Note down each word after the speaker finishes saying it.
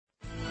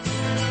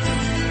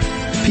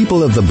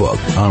People of the Book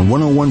on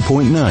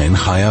 101.9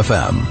 High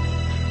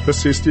FM.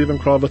 This is Stephen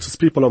Kravitz's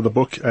People of the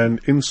Book, and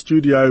in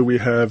studio we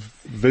have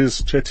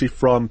Viz Chetty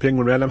from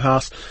Penguin Random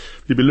House.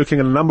 We'll be looking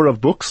at a number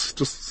of books.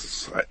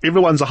 Just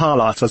everyone's a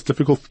highlight, so it's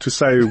difficult to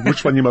say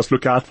which one you must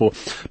look out for.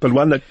 But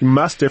one that you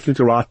must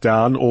definitely write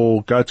down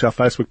or go to our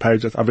Facebook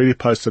page. I've already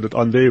posted it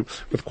on there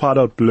with quite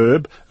a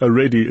blurb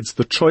already. It's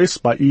The Choice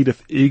by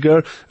Edith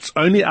Eger. It's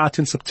only out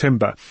in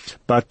September,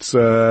 but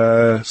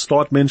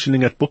start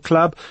mentioning at book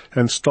club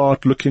and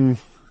start looking.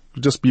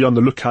 Just be on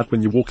the lookout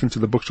when you walk into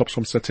the bookshops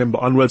from September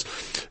onwards.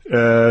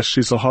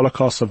 She's a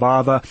Holocaust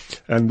survivor,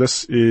 and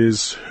this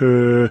is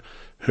her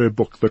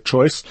book, The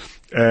Choice.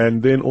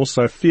 And then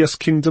also Fierce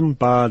Kingdom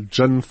by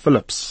Jen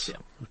Phillips. Yeah.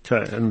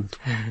 Okay, and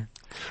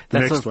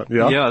the next one.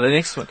 Yeah, the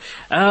next one.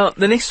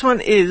 The next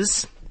one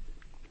is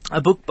a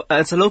book.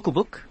 It's a local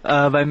book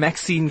by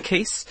Maxine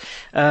Case.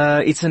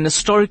 It's an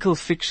historical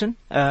fiction.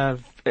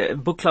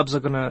 Book clubs are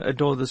going to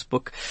adore this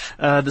book.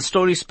 The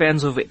story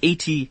spans over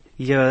 80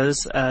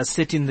 years,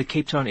 set in the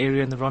Cape Town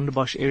area and the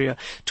Rondebosch area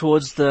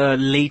towards the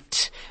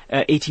late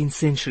 18th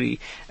century.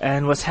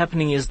 And what's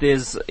happening is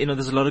there's a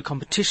lot of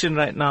competition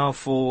right now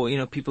for,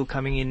 people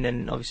coming in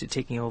and obviously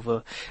taking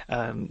over,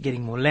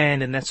 getting more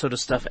land and that sort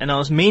of stuff. And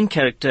our main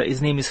character,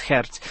 his name is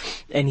Gert,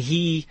 and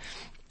he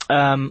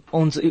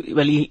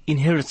he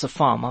inherits a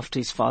farm after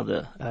his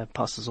father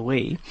passes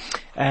away,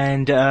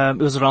 and it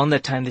was around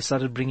that time they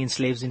started bringing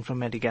slaves in from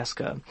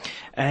Madagascar,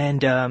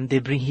 and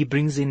he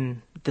brings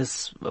in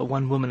this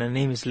one woman. Her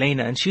name is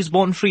Lena, and she's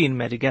born free in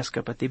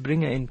Madagascar, but they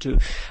bring her into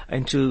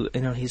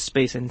his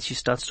space, and she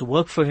starts to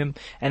work for him.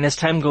 And as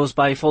time goes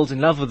by, he falls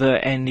in love with her,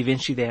 and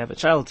eventually they have a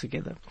child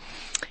together.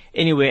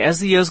 Anyway, as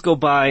the years go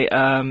by,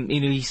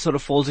 he sort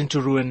of falls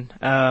into ruin.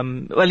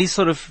 He's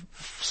sort of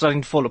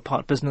starting to fall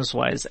apart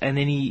business-wise, and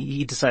then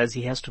he decides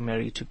he has to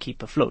marry to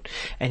keep afloat.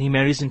 And he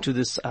marries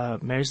this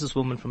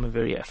woman from a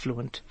very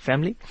affluent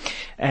family,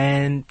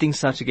 and things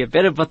start to get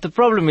better. But the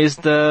problem is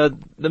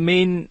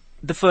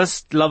the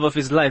first love of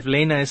his life,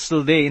 Lena, is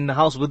still there in the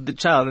house with the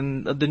child,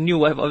 and the new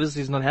wife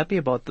obviously is not happy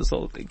about this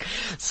whole thing.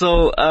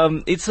 So,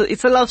 it's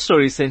a love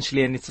story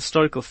essentially, and it's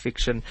historical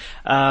fiction.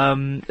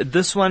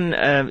 This one,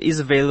 is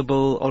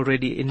available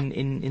already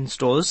in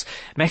stores.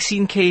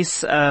 Maxine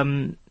Case,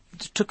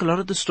 took a lot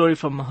of the story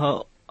from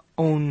her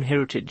own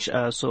heritage,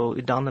 so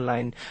down the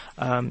line,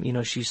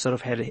 she sort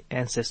of had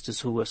ancestors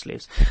who were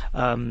slaves,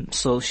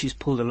 so she's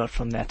pulled a lot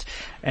from that,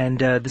 and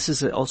this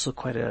is also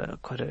quite a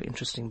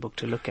interesting book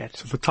to look at.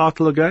 So the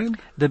title again?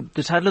 The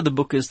title of the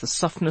book is The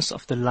Softness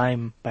of the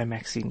Lime by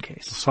Maxine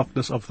Case. The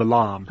Softness of the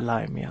Lime.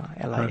 Lime, yeah,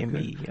 Lime,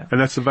 okay. Yeah. And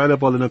that's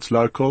available and it's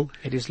local.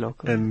 It is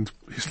local. And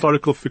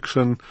historical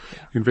fiction,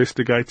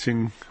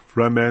 investigating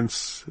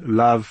romance,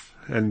 love,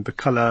 and the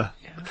colour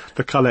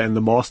and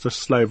the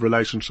master-slave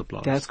relationship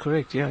lines. That's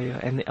correct, yeah.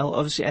 And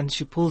obviously, and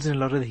she pulls in a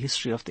lot of the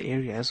history of the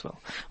area as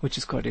well, which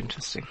is quite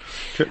interesting.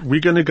 Okay,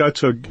 we're going to go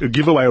to a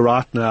giveaway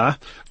right now.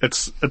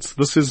 This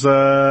is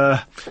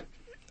a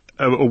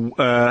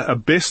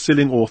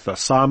best-selling author,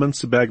 Simon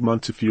Sebag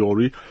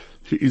Montefiore.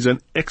 He is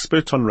an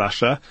expert on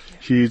Russia.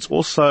 He's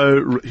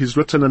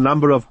written a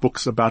number of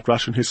books about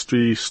Russian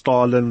history,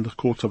 Stalin, the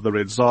Court of the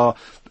Red Tsar,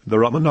 the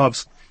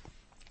Romanovs.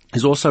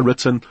 He's also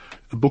written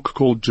a book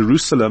called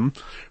Jerusalem,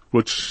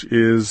 which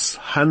is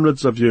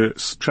hundreds of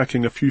years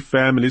tracking a few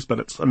families, but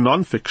it's a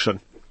non-fiction.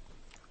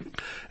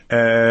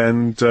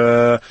 And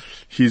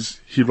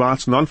he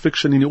writes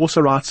non-fiction, and he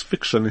also writes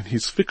fiction. In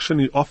his fiction,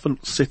 he often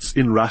sets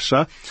in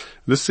Russia.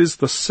 This is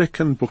the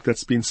second book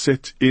that's been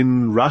set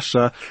in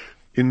Russia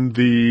in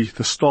the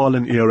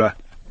Stalin era.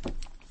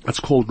 It's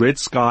called Red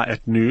Sky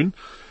at Noon.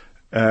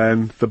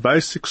 And the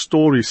basic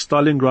story,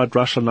 Stalingrad,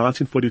 Russia,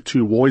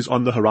 1942, war is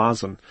on the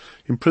horizon.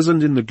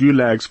 Imprisoned in the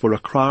gulags for a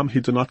crime he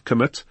did not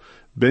commit,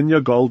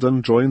 Benya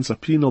Golden joins a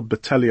penal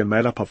battalion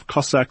made up of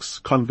Cossacks,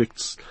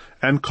 convicts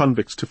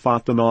to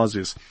fight the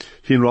Nazis.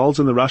 He enrolls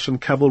in the Russian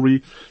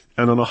cavalry,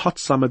 and on a hot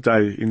summer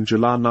day in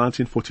July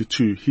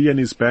 1942, he and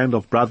his band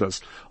of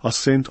brothers are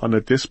sent on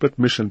a desperate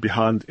mission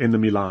behind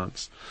enemy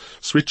lines.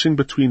 Switching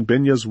between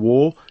Benya's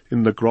war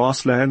in the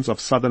grasslands of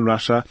southern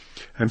Russia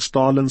and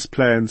Stalin's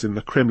plans in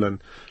the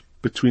Kremlin,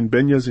 between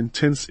Benya's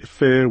intense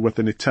affair with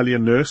an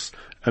Italian nurse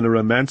and a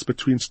romance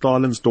between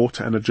Stalin's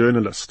daughter and a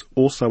journalist,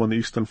 also on the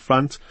Eastern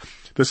Front,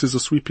 this is a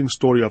sweeping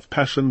story of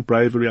passion,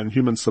 bravery, and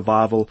human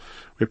survival,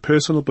 where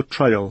personal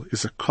betrayal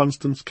is a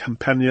constant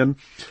companion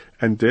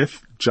and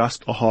death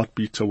just a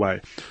heartbeat away.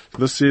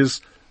 This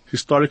is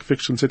historic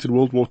fiction set in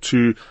World War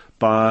II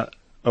by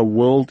a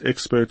world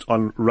expert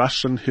on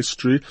Russian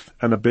history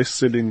and a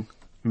best-selling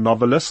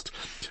novelist.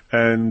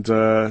 And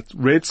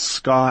Red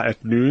Sky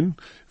at Noon,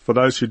 for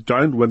those who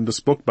don't win this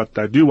book but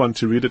they do want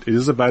to read it, it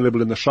is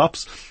available in the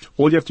shops.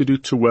 All you have to do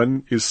to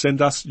win is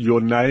send us your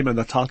name and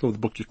the title of the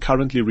book you're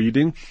currently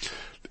reading,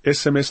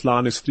 SMS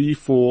line is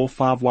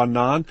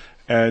 34519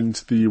 and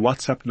the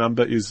WhatsApp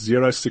number is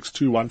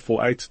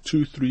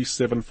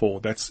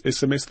 0621482374. That's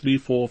SMS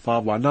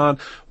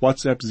 34519,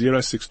 WhatsApp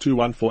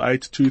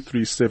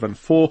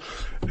 0621482374.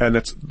 And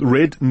it's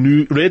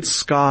Red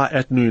Sky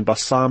at Noon by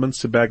Simon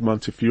Sebag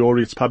Montefiore.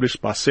 It's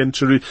published by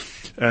Century,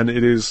 and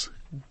it is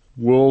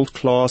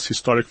world-class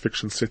historic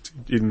fiction set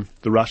in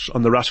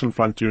on the Russian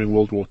front during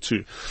World War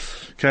II.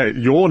 Okay,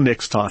 your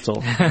next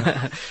title.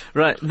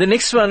 Right. The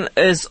next one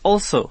is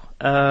also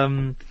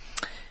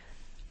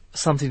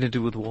something to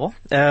do with war.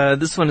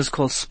 This one is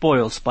called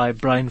Spoils by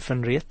Brian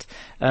van Reet.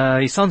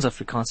 He sounds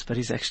Afrikaans, but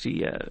he's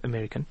actually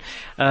American.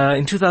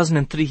 In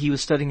 2003, he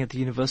was studying at the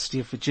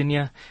University of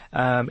Virginia,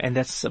 and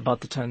that's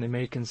about the time the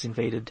Americans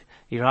invaded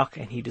Iraq,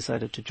 and he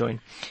decided to join.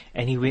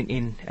 And he went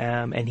in,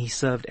 and he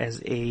served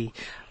as a,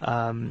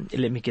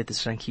 let me get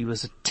this rank, he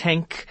was a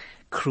tank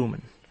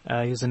crewman.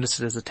 He was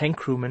enlisted as a tank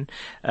crewman.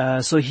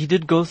 So he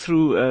did go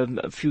through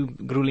a few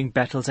grueling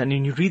battles, and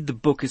when you read the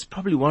book, it's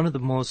probably one of the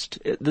most,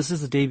 this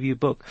is a debut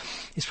book,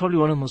 it's probably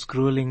one of the most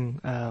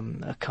grueling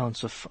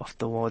accounts of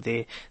the war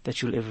there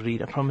that you'll ever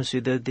read. I promise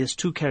you, there's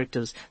two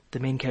characters, the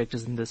main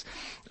characters in this.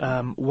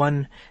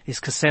 One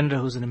is Cassandra,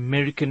 who's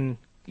an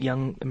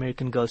young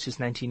American girl. She's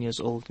 19 years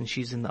old, and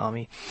she's in the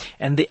army.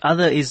 And the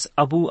other is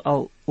Abu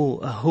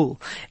al-Ahul,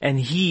 and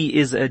he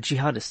is a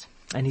jihadist.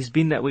 And he's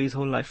been that way his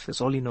whole life.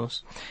 That's all he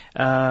knows.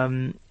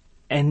 And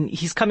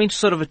he's coming to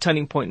sort of a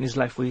turning point in his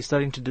life where he's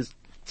starting to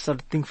start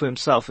to think for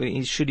himself.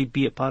 Should he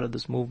be a part of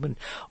this movement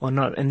or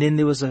not? And then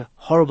there was a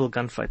horrible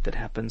gunfight that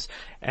happens,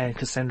 and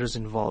Cassandra's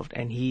involved,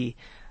 and he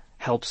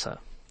helps her.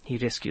 He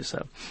rescues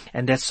her.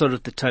 And that's sort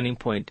of the turning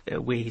point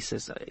where he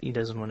says he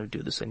doesn't want to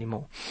do this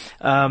anymore.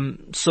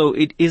 So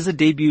it is a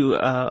debut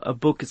a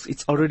book.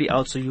 It's already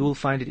out, so you will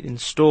find it in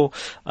store.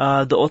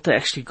 The author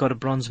actually got a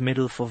bronze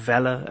medal for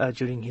valor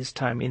during his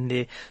time in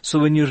there. So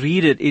when you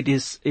read it, it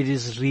is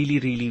really,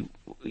 really,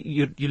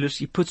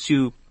 he puts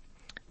you,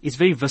 it's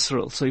very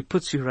visceral, so it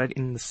puts you right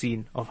in the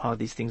scene of how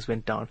these things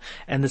went down.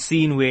 And the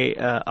scene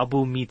where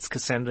Abu meets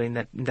Cassandra in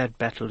that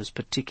battle is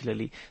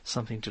particularly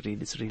something to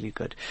read. It's really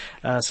good.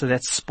 So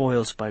that's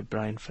Spoils by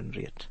Brian van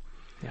Reet.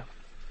 Yeah.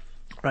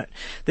 Right.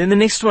 Then the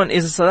next one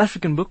is a South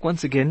African book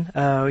once again.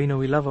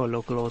 We love our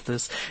local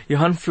authors.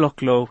 Johan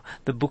Vloklo.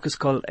 The book is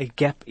called A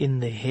Gap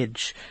in the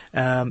Hedge.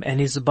 And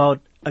it's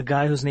about a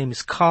guy whose name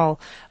is Carl.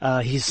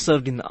 He's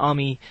served in the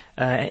army,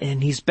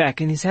 and he's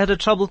back, and he's had a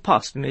troubled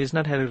past. He's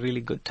not had a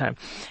really good time.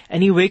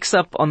 And he wakes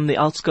up on the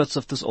outskirts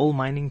of this old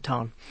mining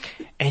town,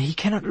 and he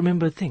cannot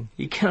remember a thing.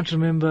 He cannot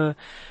remember,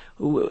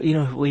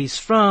 where he's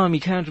from. He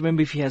cannot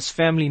remember if he has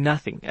family,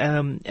 nothing.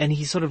 And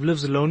he sort of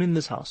lives alone in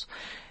this house.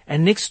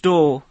 And next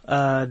door,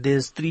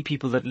 there's three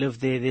people that live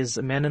there. There's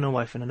a man and a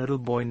wife and a little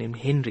boy named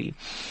Henry.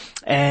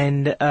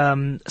 And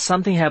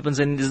something happens,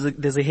 and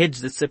there's a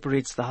hedge that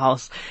separates the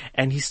house,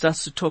 and he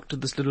starts to talk to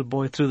this little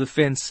boy through the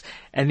fence,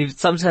 and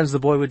sometimes the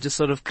boy would just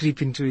sort of creep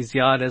into his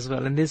yard as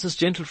well. And there's this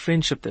gentle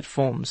friendship that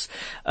forms,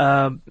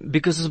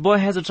 because this boy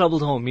has a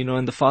troubled home,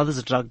 and the father's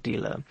a drug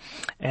dealer,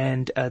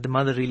 and the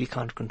mother really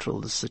can't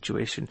control the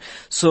situation.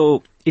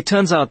 So it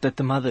turns out that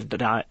the mother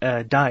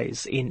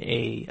dies in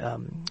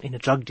a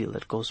drug deal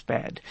that goes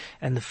bad,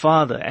 and the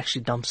father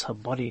actually dumps her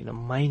body in a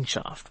mine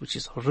shaft, which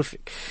is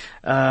horrific.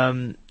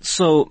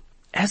 So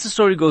as the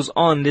story goes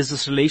on, there's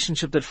this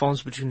relationship that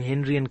forms between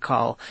Henry and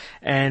Carl,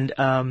 and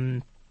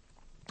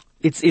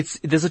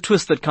there's a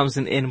twist that comes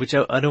in the end, which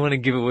I don't want to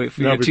give away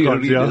for you to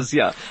readers.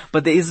 Yeah.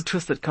 But there is a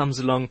twist that comes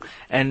along,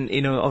 and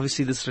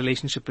obviously this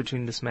relationship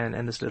between this man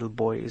and this little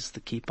boy is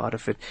the key part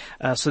of it.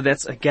 So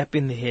that's A Gap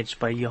in the Hedge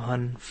by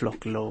Johan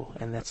Vloklo,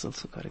 and that's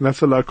also got it.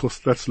 That's local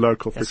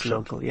fiction. That's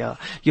local, yeah.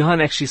 Johan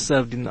actually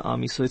served in the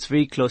army, so it's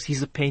very close.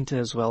 He's a painter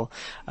as well.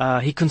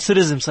 He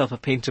considers himself a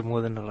painter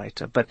more than a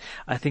writer, but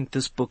I think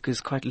this book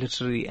is quite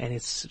literary, and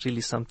it's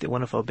really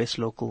one of our best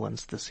local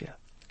ones this year.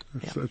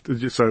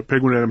 Yeah. So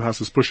Penguin Random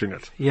House is pushing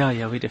it. Yeah,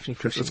 we're definitely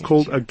pushing it. It's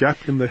called A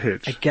Gap in the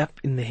Hedge. A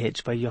Gap in the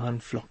Hedge by Johan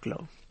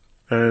Vloklo.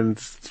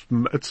 And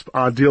it's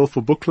ideal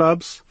for book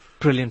clubs.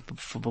 Brilliant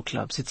for book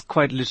clubs. It's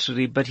quite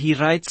literary, but he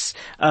writes,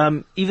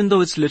 even though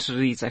it's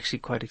literary, it's actually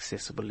quite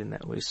accessible in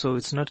that way. So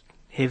it's not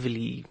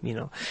heavily,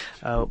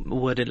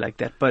 worded like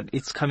that. But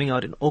it's coming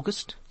out in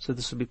August, so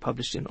this will be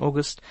published in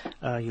August.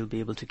 You'll be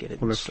able to get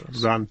it. Well,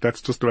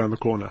 that's just around the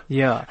corner.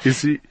 Yeah.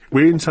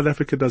 Where in South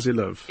Africa does he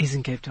live? He's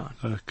in Cape Town.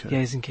 Okay. Yeah,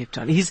 he's in Cape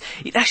Town.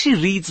 It actually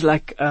reads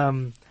like,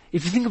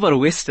 if you think about a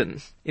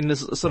Western, in this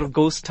sort of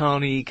ghost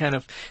towny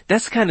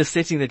that's kind of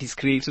setting that he's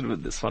created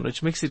with this one,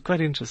 which makes it quite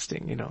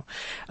interesting,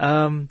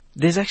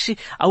 There's actually,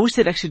 I wish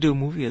they'd actually do a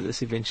movie of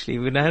this eventually.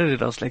 When I heard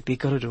it, I was like, they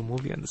gotta do a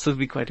movie on this. So it'd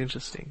be quite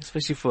interesting,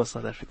 especially for a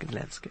South African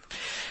landscape.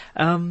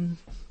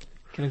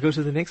 Can I go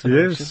to the next one?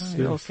 Yes.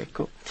 Okay,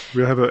 cool.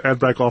 We'll have an ad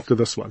break after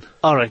this one.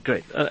 All right,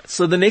 great.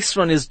 So the next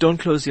one is Don't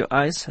Close Your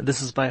Eyes.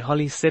 This is by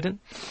Holly Seddon.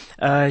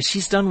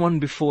 She's done one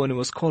before, and it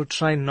was called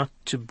Try Not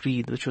to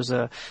Breathe, which was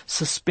a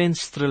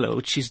suspense thriller,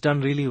 which she's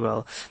done really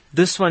well.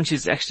 This one,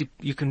 she's actually,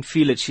 you can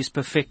feel it, she's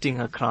perfecting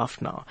her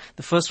craft now.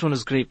 The first one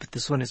is great, but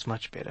this one is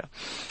much better.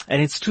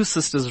 And it's two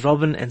sisters,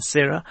 Robin and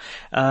Sarah.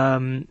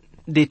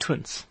 They're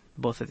twins.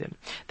 Both of them.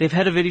 They've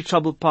had a very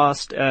troubled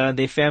past.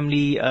 Their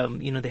family,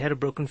 they had a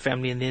broken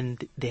family, and then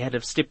they had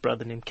a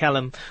stepbrother named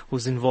Callum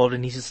who's involved,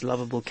 and he's just a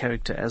lovable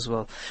character as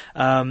well.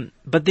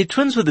 But they're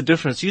twins with a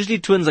difference. Usually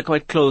twins are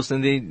quite close,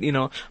 and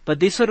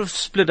but they sort of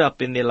split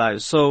up in their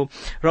lives. So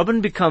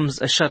Robin becomes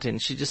a shut-in.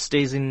 She just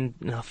stays in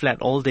her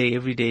flat all day,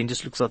 every day, and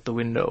just looks out the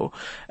window,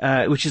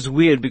 which is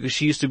weird because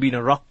she used to be in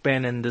a rock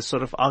band and this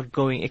sort of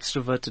outgoing,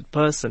 extroverted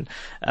person.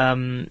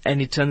 And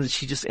it turns out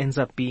she just ends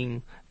up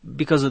being,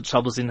 because of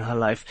troubles in her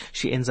life,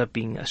 she ends up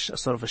being a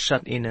sort of a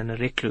shut-in and a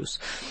recluse.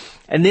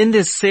 And then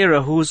there's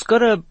Sarah, who's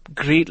got a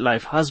great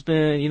life.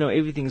 Husband,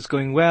 everything's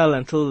going well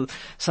until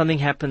something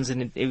happens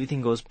and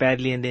everything goes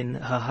badly, and then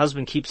her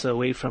husband keeps her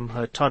away from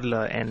her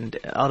toddler and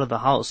out of the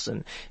house,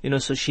 and,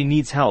 so she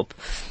needs help.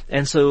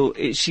 And so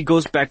she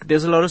goes back.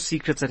 There's a lot of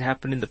secrets that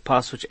happened in the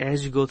past, which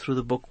as you go through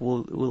the book,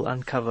 will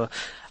uncover.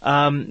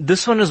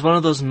 This one is one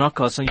of those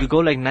knockouts, and you go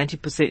like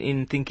 90%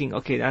 in thinking,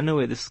 okay, I know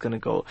where this is going to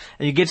go.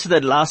 And you get to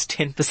that last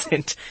 10%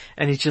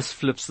 and it just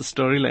flips the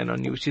storyline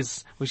on you, which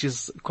is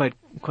quite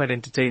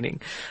entertaining.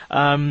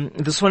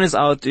 This one is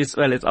out, it's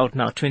out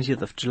now,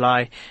 20th of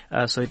July,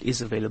 so it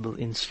is available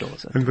in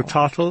stores. And the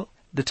title?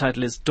 The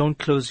title is Don't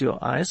Close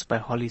Your Eyes by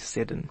Holly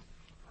Seddon.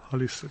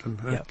 Holly Seddon,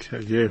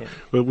 okay, yeah.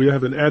 Well, we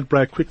have an ad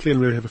break quickly, and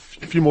we'll have a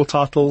few more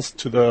titles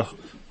to the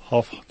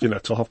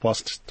to half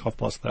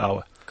past the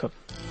hour. Cool.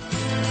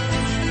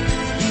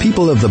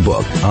 People of the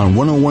Book on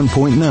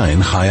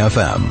 101.9 High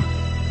FM.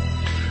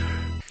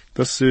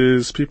 This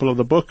is People of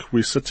the Book.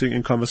 We're sitting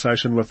in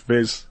conversation with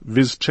Viz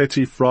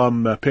Chetty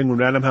from Penguin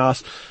Random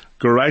House.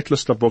 Great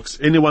list of books.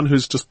 Anyone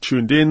who's just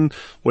tuned in,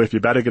 or if you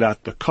better get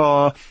out the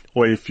car,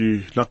 or if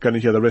you're not going to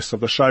hear the rest of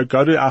the show,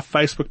 go to our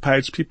Facebook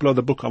page, People of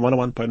the Book on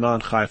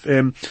 101.9 High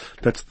FM.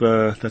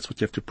 That's what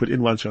you have to put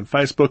in once you're on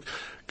Facebook.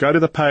 Go to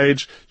the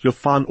page. You'll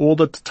find all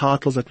the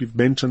titles that we've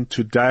mentioned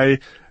today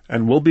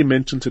and will be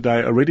mentioned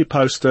today already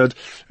posted.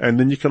 And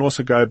then you can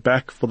also go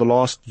back for the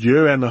last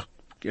year and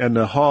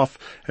a half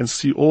and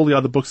see all the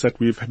other books that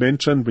we've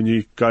mentioned. When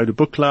you go to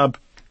book club,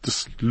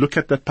 just look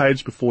at that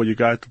page before you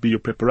go to be your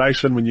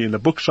preparation. When you're in the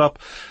bookshop,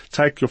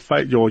 take your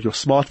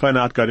smartphone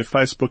out, go to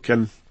Facebook,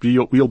 and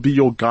we'll be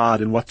your guide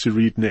in what to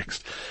read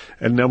next.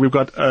 And now we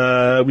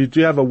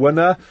do have a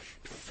winner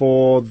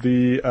for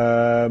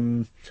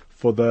the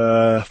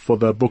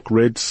book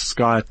Red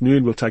Sky at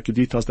Noon. We'll take your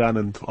details down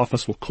and the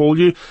office will call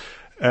you.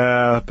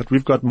 But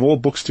we've got more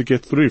books to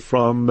get through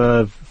from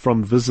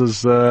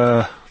Viz's,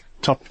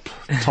 top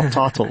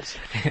titles.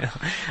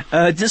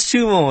 Just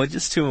two more.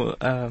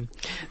 The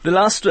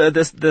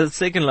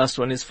second last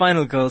one is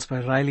Final Girls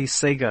by Riley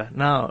Sager.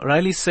 Now,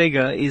 Riley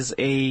Sager there's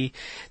a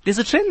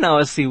trend now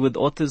I see with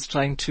authors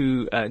trying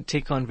to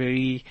take on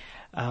very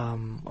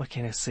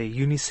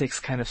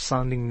unisex kind of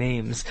sounding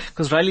names.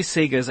 Because Riley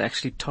Sager is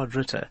actually Todd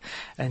Ritter,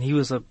 and he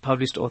was a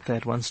published author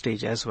at one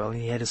stage as well.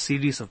 And he had a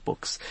series of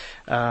books,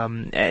 they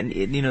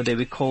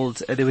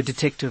were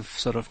detective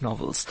sort of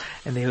novels,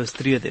 and there was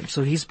 3 of them.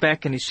 So he's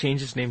back and he's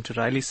changed his name to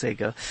Riley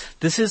Sager.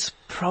 This is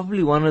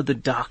probably one of the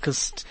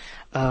darkest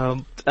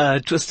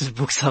twisted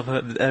books I've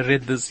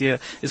read this year.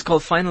 It's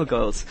called Final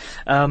Girls.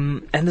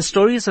 And the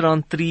story is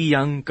around 3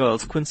 young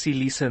girls, Quincy,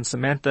 Lisa, and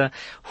Samantha,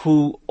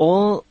 who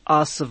all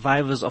are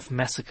survivors of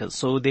massacres.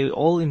 So they're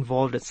all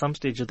involved at some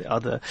stage or the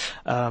other,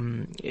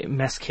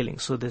 mass killing.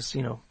 So there's,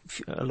 a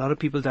lot of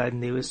people died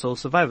and they were sole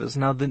survivors.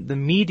 Now the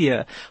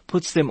media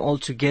puts them all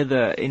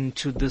together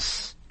into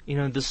this,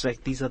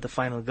 these are the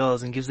final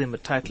girls, and gives them a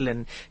title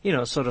and,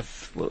 sort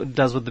of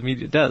does what the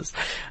media does.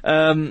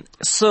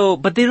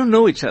 But they don't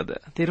know each other.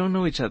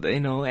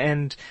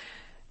 And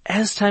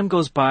as time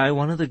goes by,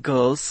 one of the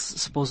girls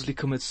supposedly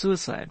commits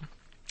suicide.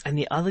 And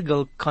the other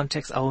girl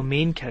contacts our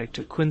main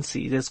character,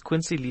 Quincy. There's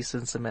Quincy, Lisa,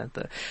 and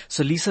Samantha.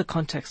 So Lisa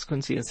contacts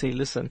Quincy and say,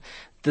 listen,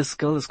 this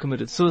girl has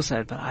committed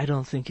suicide, but I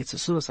don't think it's a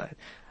suicide.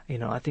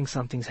 I think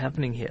something's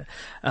happening here.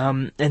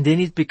 And then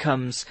it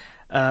becomes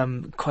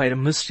quite a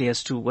mystery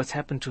as to what's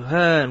happened to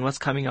her and what's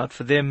coming out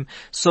for them.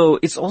 So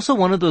it's also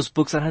one of those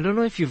books, and I don't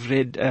know if you've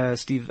read,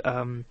 Steve,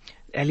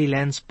 Ali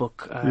Land's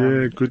book.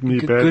 Good Me,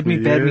 Bad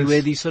Me,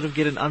 where they sort of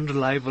get an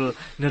unreliable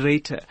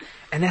narrator.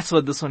 And that's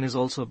what this one is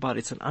also about.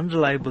 It's an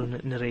unreliable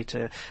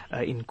narrator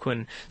in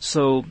Quinn.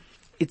 So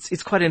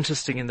it's quite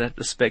interesting in that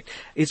respect.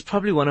 It's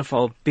probably one of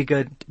our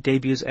bigger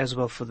debuts as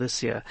well for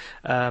this year.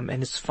 And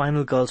it's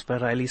Final Girls by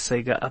Riley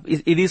Sager.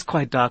 It is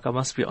quite dark, I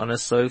must be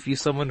honest. So if you're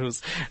someone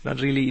who's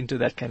not really into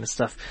that kind of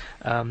stuff,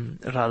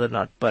 rather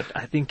not. But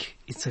I think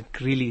it's a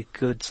really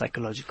good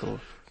psychological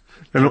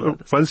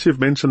And once you've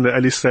mentioned the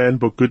Alice Sand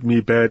book, Good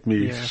Me, Bad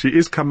Me, she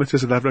is coming to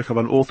South Africa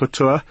on author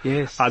tour.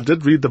 Yes. I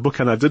did read the book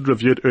and I did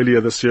review it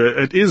earlier this year.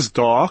 It is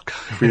dark,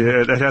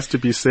 it has to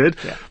be said,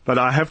 but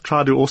I have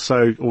tried to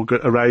also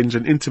arrange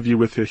an interview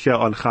with her here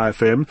on Chai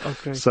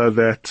FM, so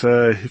that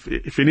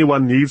if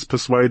anyone needs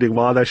persuading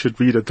why they should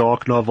read a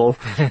dark novel,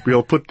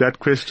 we'll put that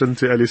question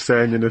to Alice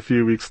Sand in a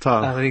few weeks'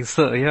 time. I think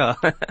so, yeah.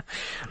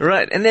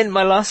 Right, and then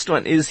my last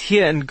one is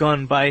Here and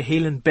Gone by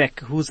Halen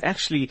Beck, who's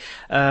actually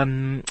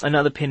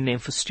another pen name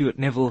for Stuart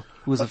Neville,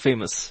 who was a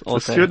famous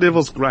author. Stuart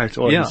Neville's great.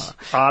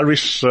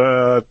 Irish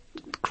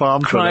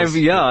crime.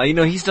 Yeah,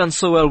 he's done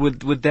so well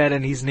with that,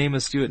 and his name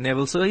is Stuart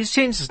Neville, so he's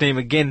changed his name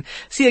again.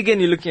 See, again,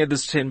 you're looking at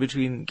this trend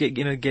between,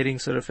 getting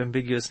sort of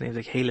ambiguous names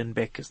like Halen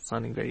Beck is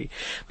sounding very,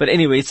 but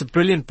anyway, it's a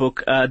brilliant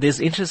book. There's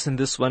interest in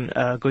this one,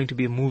 going to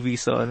be a movie,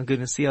 so I'm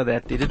going to see how they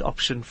did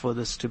option for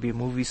this to be a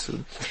movie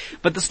soon.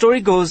 But the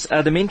story goes,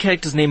 the main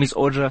character's name is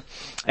Audra,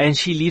 and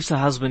she leaves her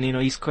husband,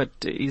 he's quite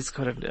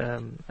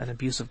an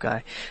abusive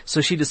guy.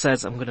 So she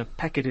decides, I'm going to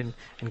pack it in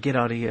and get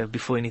out of here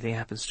before anything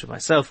happens to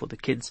myself or the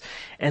kids.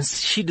 And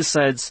she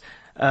decides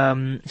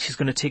she's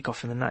going to take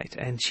off in the night,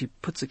 and she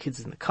puts the kids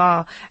in the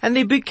car, and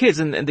they're big kids,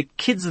 and the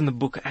kids in the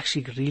book are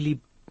actually really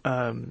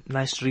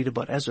nice to read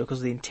about as well,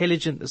 because they're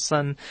intelligent. The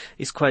son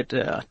is quite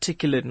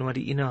articulate in what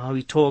how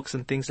he talks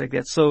and things like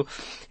that. So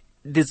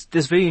there's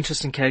very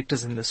interesting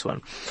characters in this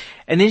one.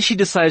 And then she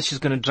decides she's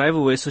going to drive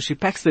away, so she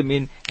packs them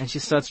in and she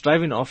starts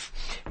driving off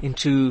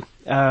into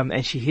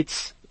and she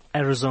hits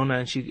Arizona,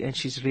 and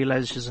she's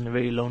realized she's on a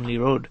very lonely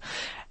road.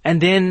 And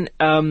then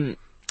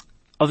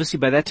obviously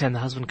by that time the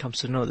husband comes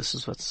to know this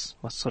is what's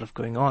sort of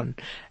going on.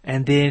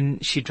 And then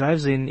she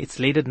drives in, it's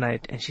late at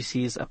night, and she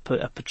sees a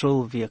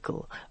patrol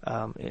vehicle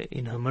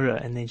in her mirror,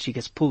 and then she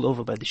gets pulled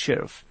over by the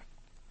sheriff.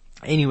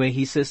 Anyway,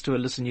 he says to her,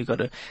 listen, you got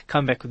to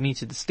come back with me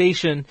to the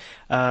station.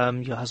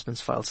 Your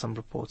husband's filed some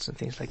reports and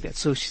things like that.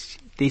 So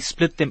they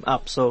split them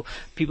up. So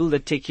people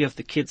that take care of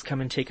the kids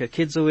come and take her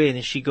kids away, and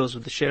then she goes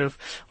with the sheriff.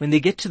 When they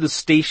get to the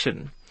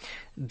station,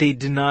 they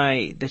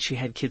deny that she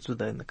had kids with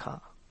her in the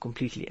car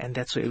completely, and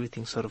that's where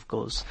everything sort of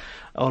goes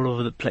all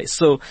over the place.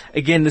 So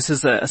again, this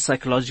is a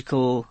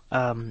psychological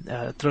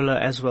thriller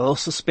as well, or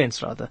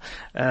suspense rather,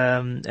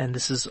 and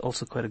this is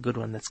also quite a good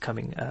one that's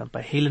coming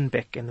by Halen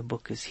Beck, and the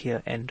book is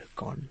Here and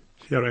Gone.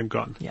 Here and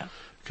Gone. Yeah.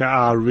 Okay,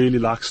 I really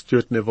like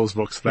Stuart Neville's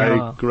books.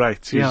 They're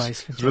great.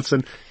 He's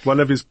written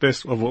one of his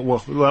best, well,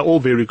 they're all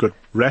very good.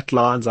 Rat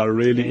Lines I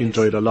really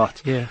enjoyed a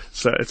lot. Yeah.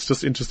 So it's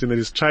just interesting that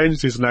he's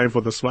changed his name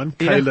for this one.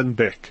 Halen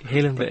Beck.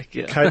 Halen Beck,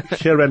 yeah.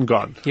 Here and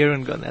Gone. Here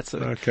and Gone, that's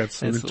it. Okay, it's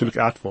something to look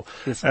out for.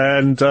 Yes,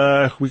 and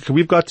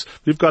we've got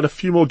a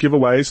few more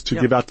giveaways to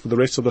give out for the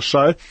rest of the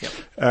show.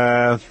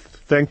 Yep.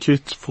 Thank you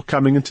for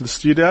coming into the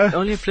studio.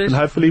 Only a pleasure. And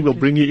hopefully we'll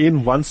bring you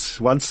in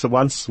once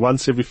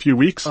every few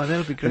weeks. Oh,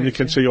 that'll be great. And you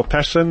can share your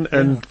passion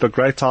and the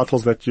great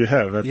titles that you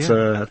have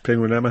at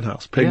Penguin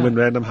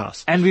Random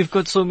House. And we've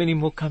got so many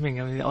more coming.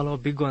 I mean, all our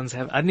big ones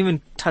have. I didn't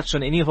even touch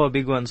on any of our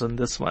big ones on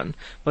this one,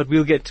 but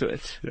we'll get to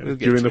it. Yeah,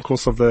 during the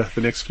course of the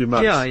next few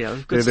months. Yeah,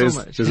 we've got so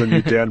much. There's a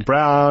new Dan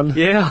Brown.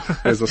 Yeah.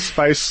 There's a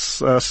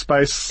space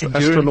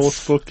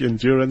astronaut book,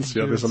 Endurance.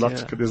 Yeah, there's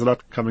a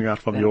lot coming out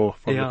from your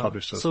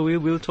publishers. So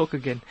we'll talk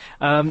again.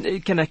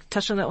 Can I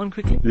touch on that one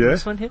quickly? Yeah.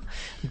 This one here,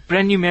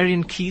 brand new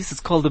Marion Keyes.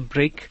 It's called The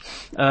Break.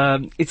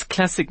 It's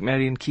classic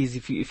Marion Keyes.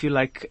 If you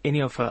like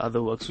any of her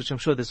other works, which I'm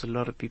sure there's a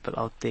lot of people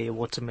out there,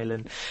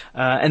 Watermelon,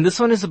 and this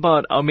one is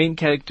about our main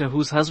character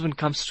whose husband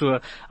comes to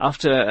her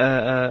after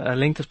a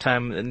length of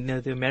time, and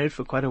they're married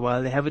for quite a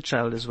while. They have a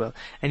child as well,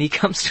 and he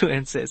comes to her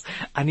and says,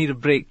 "I need a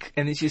break."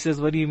 And then she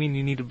says, "What do you mean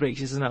you need a break?"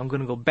 She says, "No, I'm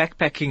going to go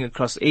backpacking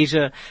across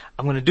Asia.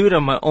 I'm going to do it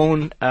on my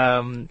own,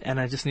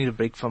 and I just need a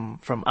break from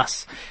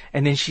us."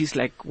 And then she's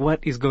like, what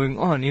is going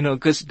on?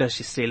 Because does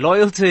she stay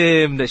loyal to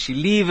him? Does she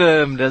leave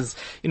him? Does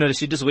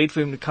she just wait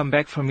for him to come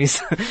back from his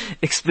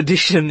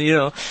expedition?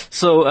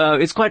 So,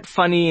 it's quite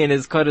funny and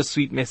it's quite a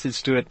sweet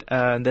message to it.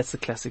 That's the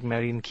classic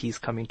Marion Keyes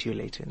coming to you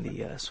later in the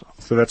year as well.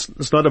 So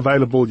it's not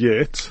available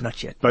yet.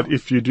 Not yet. But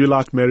if you do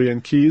like Marion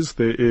Keyes,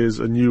 there is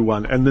a new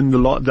one. And then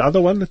the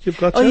other one that you've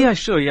got here? Yeah,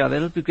 sure. Yeah,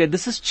 that'll be great.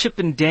 This is Chip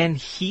and Dan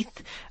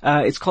Heath.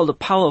 It's called The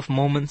Power of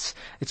Moments.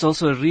 It's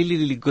also a really,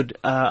 really good,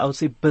 I would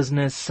say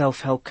business,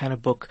 self-help kind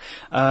of book.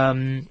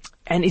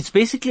 And it's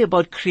basically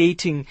about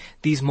creating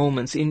these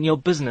moments in your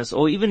business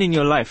or even in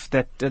your life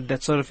that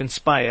sort of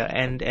inspire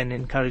and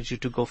encourage you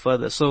to go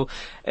further. So,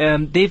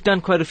 they've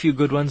done quite a few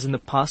good ones in the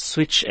past.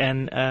 Switch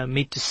and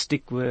Made to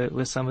Stick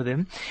were some of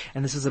them.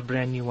 And this is a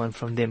brand new one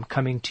from them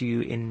coming to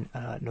you in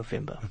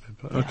November.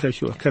 Okay,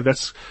 sure. Okay,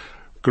 that's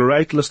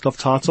great list of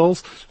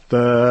titles.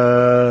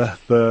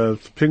 The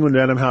Penguin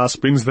Random House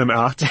brings them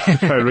out.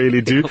 I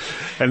really do.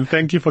 And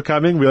thank you for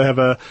coming.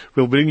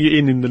 We'll bring you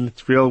in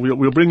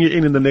we'll bring you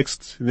in the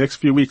next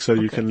few weeks so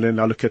you can then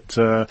now look at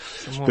the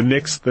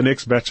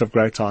next batch of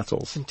great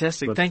titles.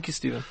 Fantastic. Thank you,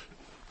 Stephen.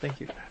 Thank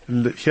you.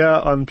 And here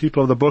on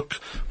People of the Book,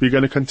 we're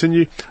going to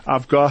continue.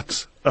 I've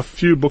got a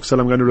few books that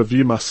I'm going to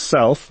review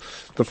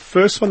myself. The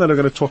first one that I'm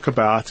going to talk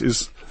about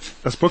is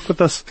a book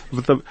with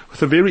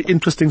a very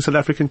interesting South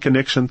African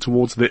connection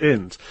towards the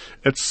end.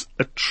 It's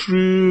a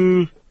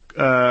true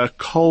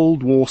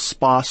Cold War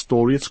spy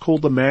story. It's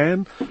called The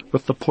Man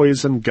with the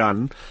Poison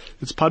Gun.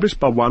 It's published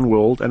by One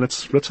World, and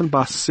it's written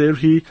by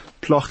Serhiy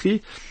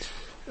Plokhy.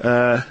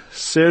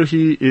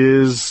 Serhiy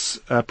is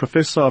a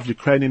professor of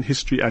Ukrainian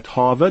history at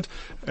Harvard,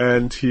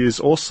 and he is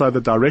also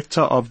the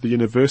director of the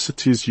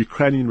university's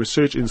Ukrainian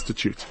Research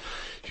Institute.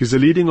 He's a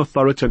leading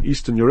authority on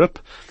Eastern Europe.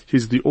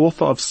 He's the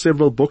author of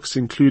several books,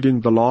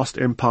 including The Last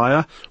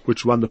Empire,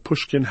 which won the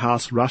Pushkin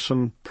House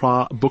Russian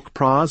Book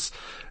Prize.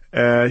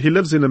 He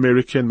lives in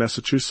America, in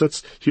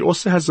Massachusetts. He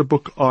also has a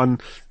book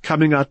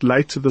coming out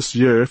later this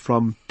year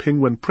from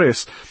Penguin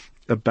Press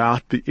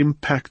about the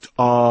impact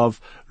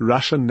of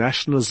Russian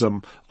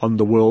nationalism on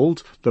the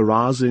world, the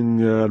rising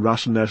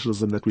Russian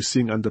nationalism that we're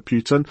seeing under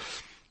Putin.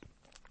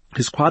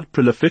 He's quite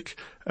prolific,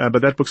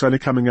 but that book's only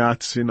coming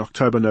out in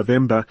October,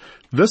 November.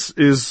 This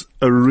is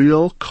a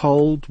real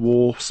Cold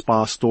War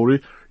spy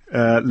story.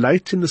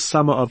 Late in the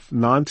summer of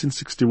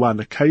 1961,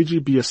 a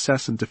KGB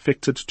assassin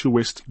defected to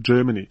West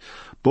Germany.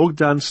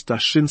 Bogdan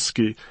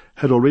Stashinsky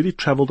had already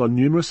traveled on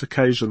numerous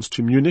occasions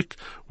to Munich,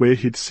 where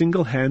he'd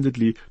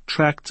single-handedly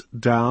tracked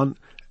down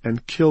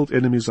and killed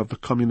enemies of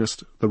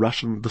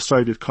the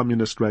Soviet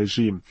communist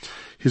regime.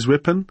 His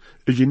weapon,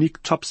 a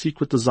unique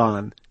top-secret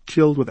design,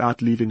 killed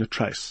without leaving a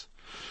trace.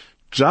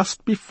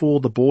 Just before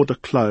the border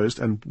closed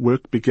and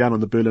work began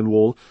on the Berlin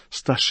Wall,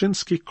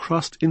 Stashinsky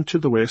crossed into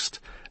the West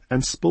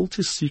and spilled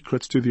his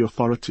secrets to the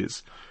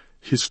authorities.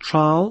 His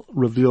trial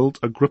revealed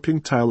a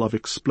gripping tale of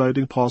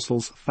exploding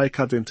parcels, fake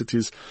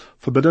identities,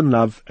 forbidden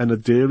love, and a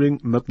daring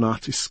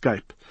midnight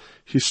escape.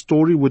 His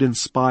story would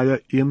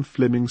inspire Ian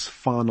Fleming's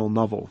final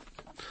novel.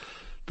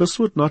 This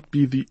would not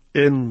be the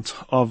end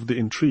of the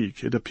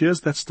intrigue. It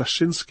appears that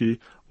Stashinsky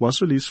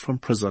was released from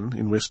prison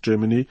in West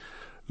Germany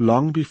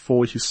long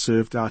before he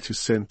served out his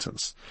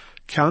sentence.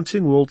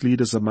 Counting world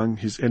leaders among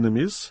his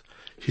enemies,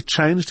 he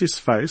changed his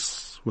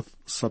face with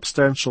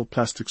substantial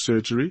plastic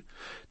surgery,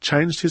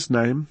 changed his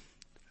name,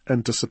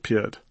 and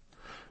disappeared.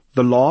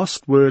 The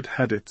last word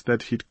had it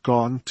that he'd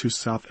gone to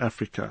South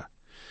Africa.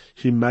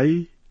 He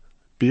may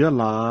be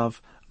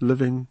alive,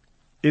 living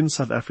in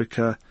South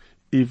Africa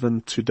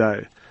even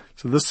today.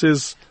 So this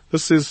is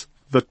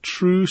the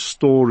true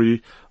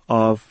story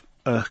of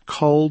a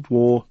Cold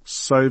War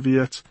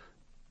Soviet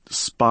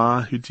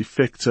spy who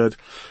defected,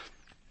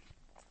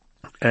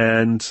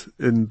 and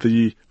in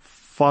the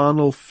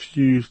final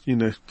few, in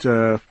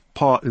the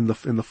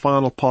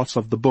final parts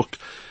of the book,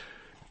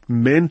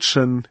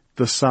 mention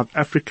the South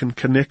African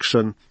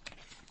connection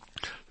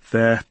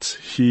that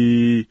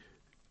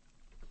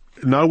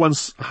no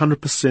one's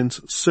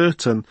 100%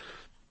 certain,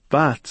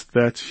 but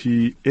that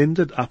he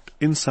ended up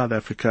in South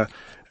Africa,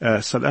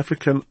 a South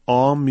African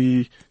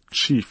army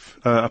chief,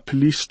 a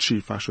police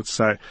chief, I should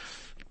say,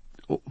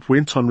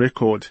 went on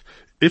record.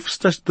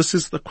 This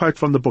is the quote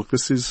from the book.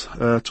 This is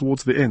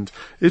towards the end.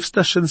 If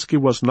Stashinsky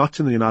was not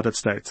in the United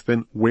States,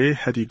 then where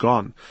had he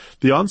gone?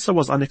 The answer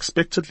was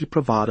unexpectedly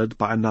provided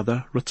by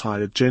another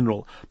retired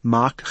general,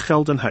 Mark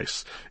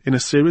Geldenhuys, in a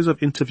series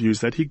of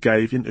interviews that he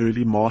gave in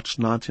early March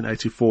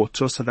 1984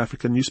 to a South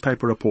African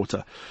newspaper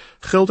reporter.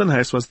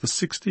 Geldenhuys was the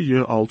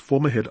 60-year-old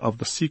former head of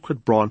the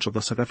secret branch of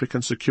the South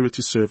African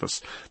Security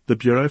Service, the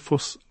Bureau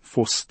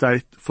for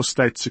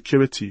State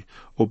Security,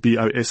 or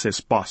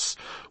BOSS BOSS,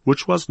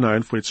 which was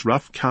known for its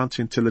rough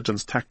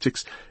counterintelligence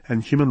tactics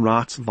and human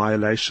rights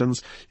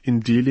violations in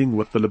dealing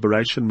with the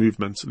liberation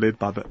movement led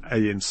by the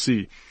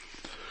ANC.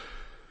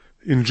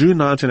 In June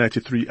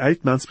 1983,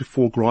 8 months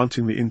before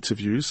granting the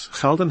interviews,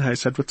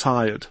 Geldenhuys had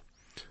retired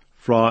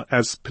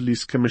as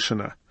police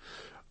commissioner.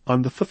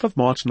 On the 5th of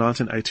March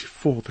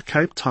 1984, the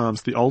Cape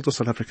Times, the oldest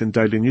South African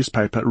daily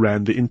newspaper,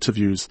 ran the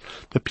interviews.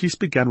 The piece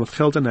began with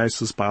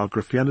Geldenhuys'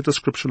 biography and a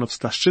description of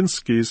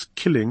Stashinsky's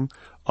killing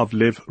of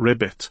Lev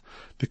Rebet.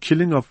 The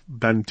killing of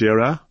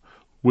Bandera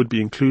would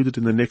be included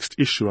in the next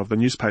issue of the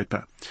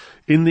newspaper.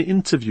 In the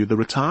interview, the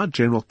retired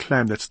general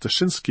claimed that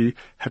Stashinsky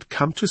had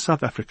come to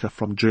South Africa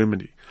from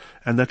Germany,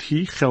 and that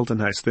he,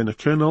 Geldenhuys, then a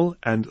colonel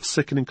and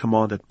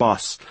second-in-command at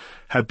BOSS,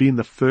 had been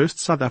the first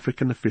South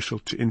African official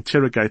to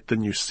interrogate the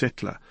new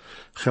settler.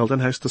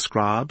 Geldenhuys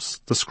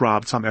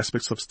described some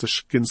aspects of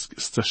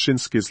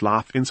Stashinsky's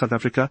life in South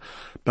Africa,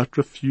 but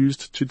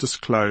refused to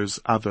disclose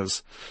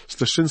others.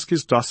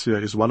 Stashinsky's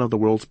dossier is one of the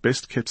world's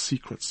best-kept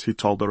secrets, he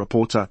told the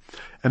reporter,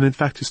 and in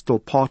fact is still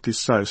partly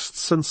so,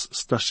 since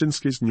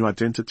Stashinsky's new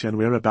identity and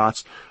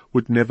whereabouts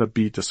would never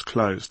be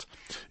disclosed.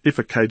 If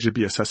a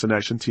KGB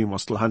assassination team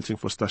was still hunting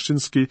for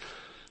Stashinsky,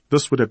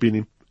 this would have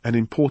been an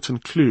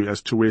important clue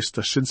as to where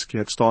Stashinsky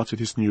had started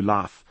his new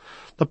life.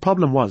 The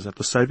problem was that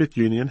the Soviet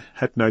Union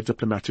had no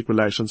diplomatic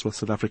relations with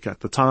South Africa at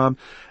the time,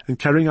 and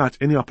carrying out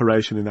any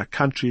operation in that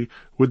country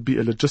would be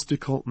a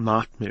logistical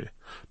nightmare.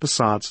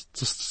 Besides,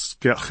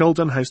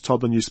 Geldenhuys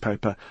told the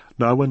newspaper,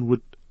 no one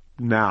would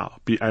now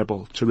be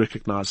able to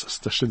recognize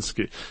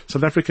Stashinsky.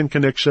 South African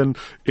connection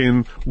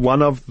in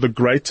one of the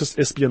greatest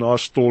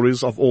espionage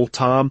stories of all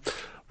time.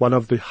 one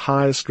of the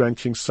highest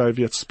ranking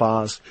Soviet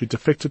spies who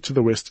defected to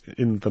the West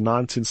in the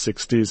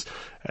 1960s,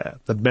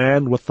 the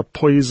man with the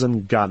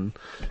poison gun,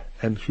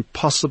 and who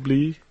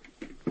possibly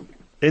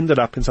ended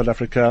up in South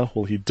Africa.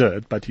 Well, he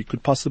did, but he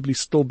could possibly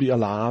still be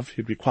alive.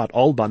 He'd be quite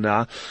old by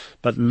now,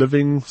 but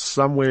living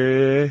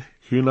somewhere,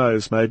 who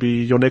knows, maybe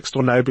your next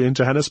door neighbor in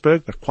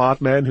Johannesburg, the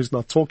quiet man who's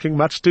not talking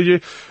much to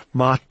you,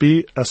 might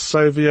be a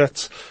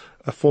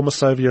former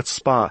Soviet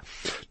spy.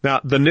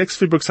 Now, the next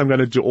few books I'm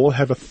going to do all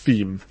have a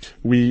theme.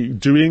 We're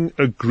doing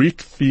a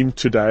Greek theme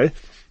today.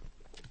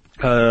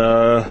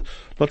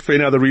 Not for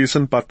any other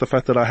reason, but the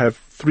fact that I have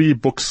 3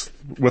 books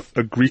with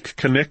a Greek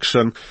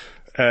connection.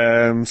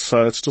 And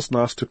so it's just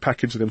nice to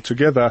package them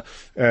together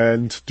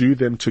and do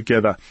them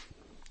together.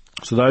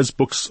 So those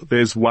books,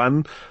 there's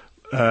one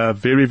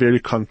very, very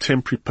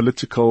contemporary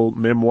political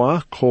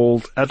memoir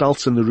called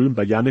Adults in the Room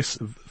by Yanis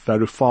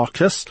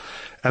Varoufakis,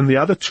 and the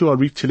other 2 are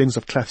retellings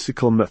of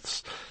classical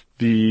myths.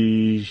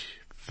 The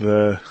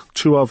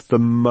 2 of the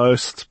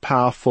most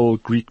powerful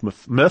Greek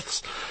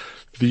myths,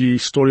 the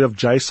story of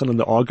Jason and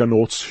the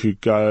Argonauts who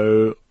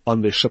go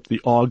on their ship, the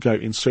Argo,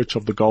 in search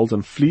of the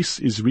Golden Fleece,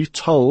 is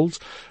retold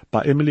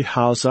by Emily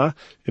Hauser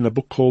in a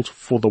book called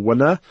For the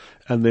Winner,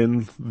 and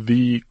then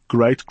the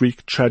great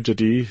Greek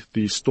tragedy,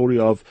 the story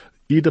of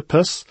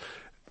Oedipus,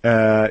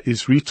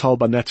 is retold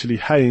by Natalie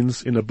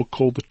Haynes in a book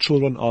called The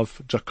Children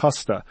of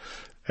Jocasta.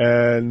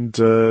 And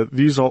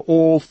these are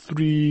all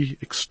 3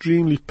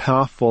 extremely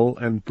powerful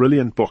and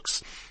brilliant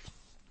books.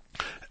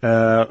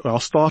 I'll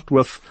start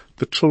with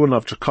The Children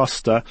of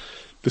Jocasta.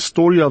 The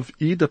story of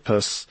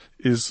Oedipus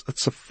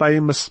it's a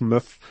famous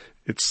myth.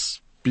 It's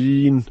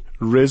been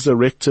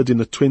resurrected in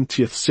the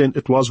 20th century.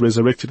 It was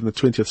resurrected in the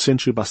 20th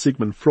century by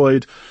Sigmund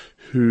Freud,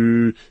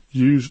 who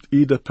used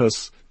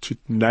Oedipus to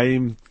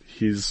name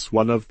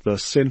one of the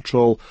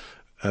central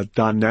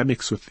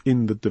dynamics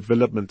within the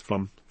development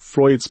from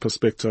Freud's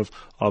perspective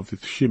of the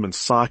human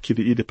psyche,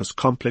 the Oedipus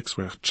complex,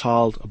 where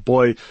a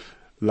boy,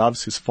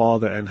 loves his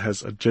father and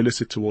has a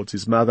jealousy towards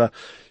his mother.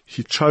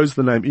 He chose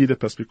the name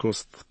Oedipus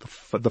because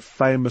the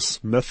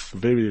famous myth,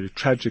 very, very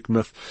tragic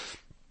myth,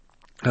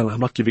 and I'm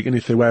not giving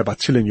anything away by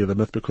telling you the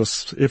myth,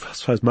 because I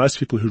suppose most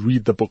people who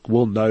read the book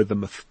will know the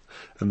myth,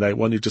 and they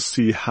want to just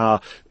see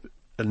how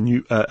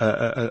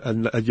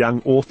a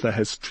young author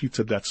has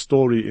treated that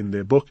story in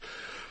their book.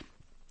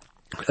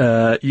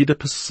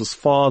 Oedipus's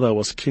father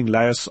was King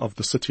Laius of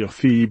the city of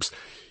Thebes.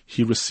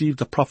 He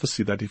received a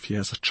prophecy that if he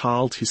has a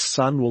child, his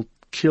son will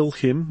kill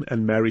him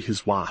and marry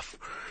his wife.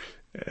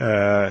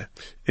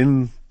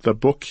 In the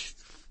book,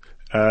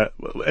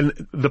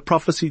 and the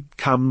prophecy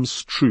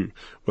comes true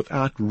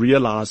without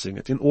realizing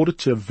it. In order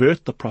to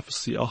avert the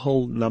prophecy, a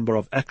whole number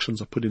of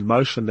actions are put in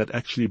motion that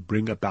actually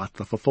bring about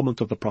the fulfillment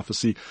of the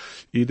prophecy.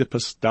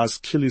 Oedipus does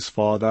kill his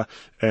father,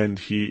 and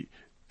he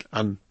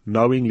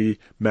unknowingly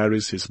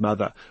marries his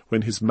mother.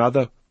 When his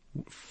mother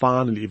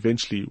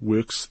eventually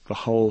works the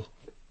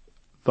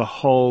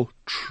whole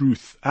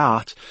truth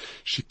out,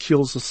 she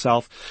kills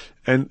herself,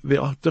 and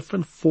there are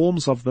different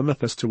forms of the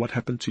myth as to what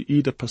happened to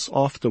Oedipus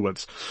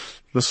afterwards.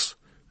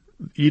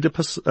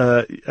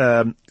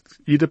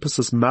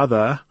 Oedipus's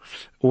mother,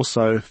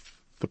 also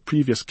the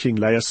previous king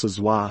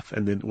Laius's wife,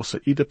 and then also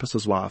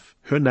Oedipus's wife,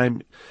 her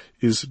name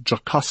is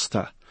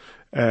Jocasta,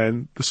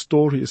 and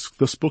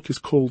this book is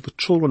called The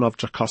Children of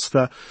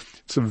Jocasta.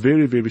 It's a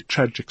very, very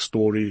tragic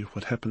story,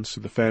 what happens to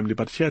the family,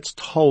 but here it's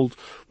told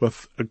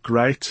with a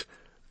great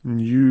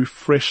new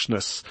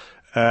freshness.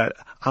 I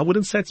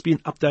wouldn't say it's been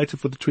updated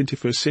for the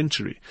 21st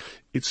century.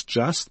 It's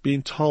just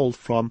been told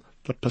from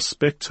the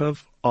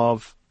perspective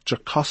of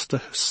Jocasta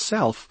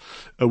herself,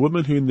 a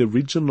woman who in the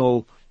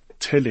original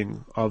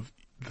telling of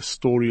the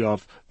story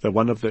of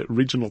one of the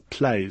original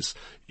plays,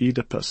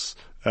 Oedipus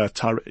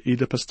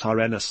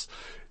Tyrannus,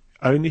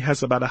 only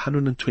has about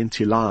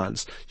 120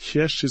 lines.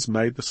 Here she's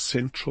made the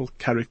central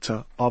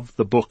character of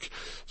the book.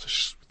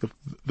 So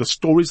the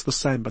story's the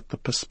same, but the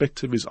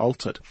perspective is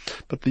altered.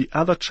 But the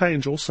other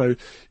change also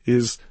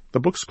is the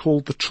book's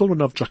called The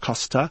Children of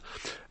Jocasta,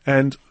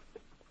 and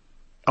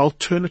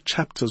alternate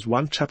chapters.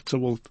 One chapter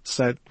will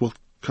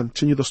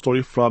continue the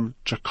story from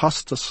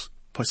Jocasta's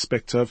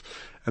perspective,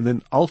 and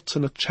then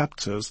alternate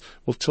chapters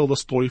will tell the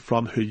story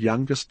from her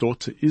youngest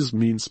daughter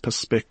Ismin's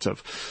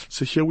perspective.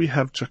 So here we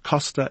have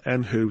Jocasta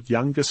and her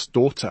youngest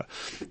daughter,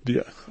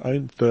 the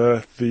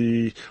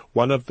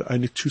one of the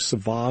only 2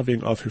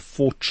 surviving of her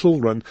 4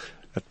 children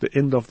at the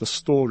end of the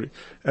story.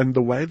 And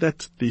the way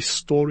that the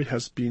story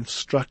has been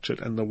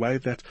structured, and the way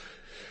that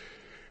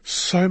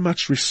so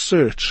much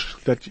research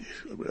that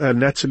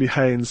Natalie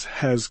Haynes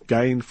has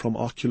gained from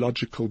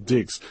archaeological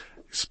digs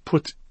is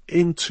put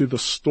into the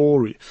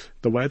story,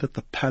 the way that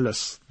the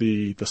palace,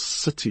 the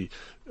city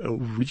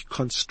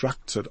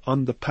reconstructed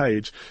on the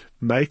page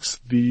makes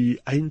the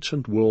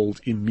ancient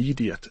world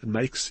immediate. It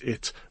makes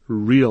it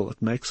real.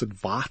 It makes it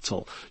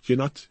vital. You're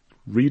not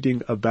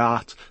reading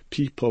about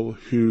people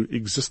who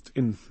exist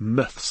in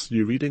myths.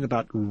 You're reading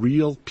about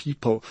real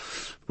people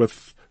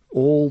with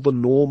all the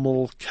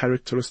normal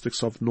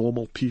characteristics of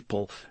normal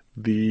people,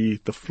 the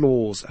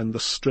flaws and the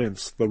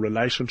strengths, the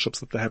relationships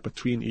that they have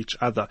between each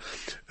other.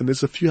 And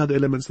there's a few other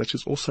elements that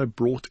she's also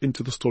brought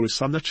into the story,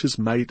 some that she's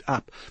made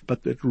up,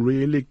 but that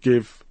really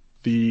give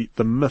the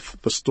myth,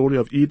 the story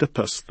of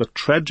Oedipus, the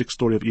tragic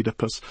story of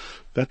Oedipus,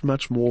 that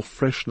much more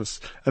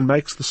freshness and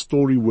makes the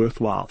story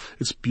worthwhile.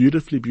 It's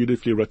beautifully,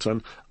 beautifully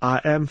written.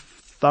 I am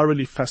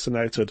thoroughly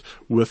fascinated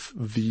with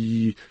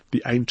the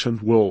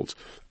ancient world,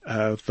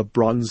 the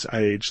Bronze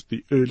Age,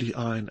 the early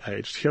Iron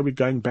Age. Here we're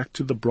going back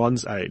to the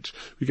Bronze Age.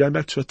 We're going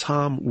back to a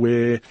time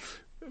where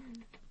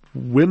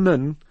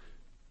women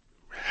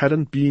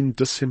hadn't been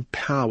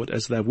disempowered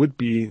as they would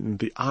be in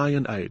the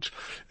Iron Age.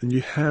 And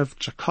you have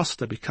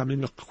Jocasta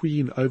becoming a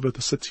queen over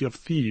the city of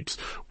Thebes.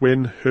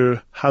 When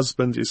her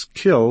husband is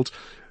killed,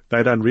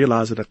 they don't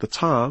realize it at the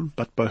time,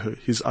 but by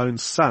his own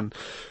son.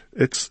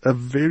 It's a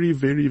very,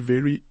 very,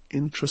 very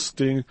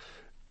interesting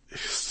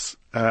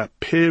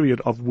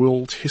period of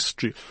world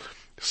history.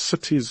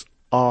 Cities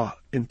are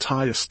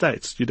entire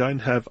states. You don't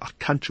have a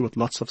country with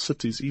lots of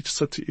cities. Each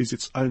city is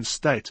its own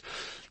state.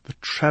 The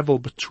travel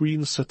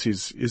between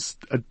cities is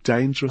a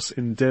dangerous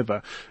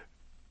endeavor.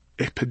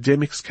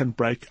 Epidemics can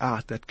break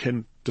out that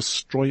can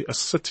destroy a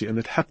city, and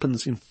it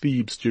happens in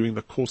Thebes during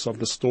the course of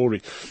the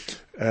story.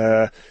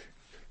 The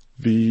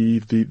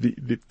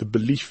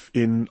belief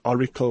in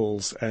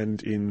oracles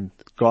and in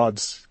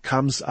gods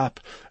comes up,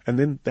 and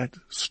then that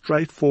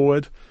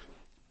straightforward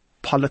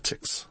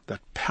politics,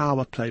 that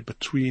power play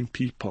between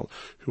people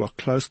who are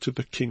close to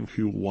the king,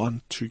 who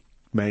want to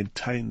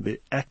maintain their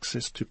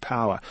access to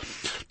power,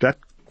 that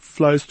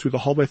flows through the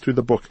whole way through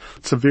the book.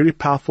 It's a very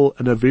powerful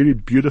and a very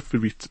beautiful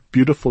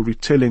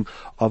retelling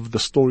of the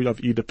story of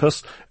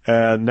Oedipus.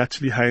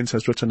 Natalie Haynes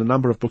has written a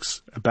number of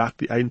books about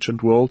the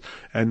ancient world,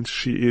 and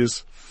she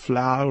is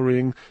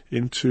flowering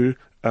into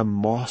a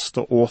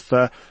master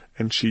author,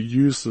 and she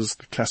uses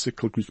the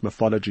classical Greek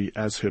mythology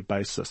as her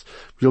basis.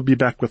 We'll be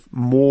back with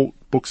more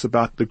books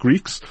about the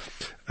Greeks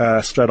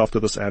straight after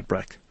this ad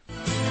break.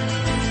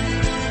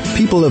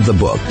 People of the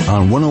Book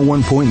on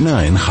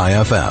 101.9 High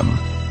FM.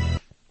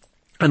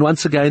 And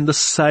once again, the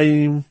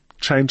same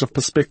change of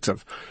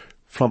perspective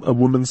from a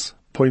woman's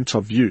point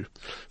of view.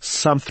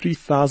 Some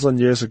 3,000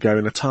 years ago,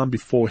 in a time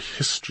before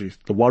history,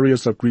 the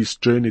warriors of Greece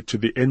journeyed to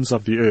the ends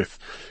of the earth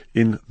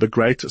in the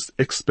greatest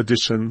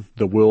expedition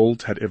the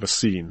world had ever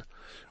seen.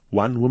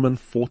 One woman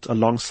fought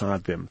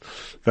alongside them.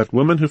 That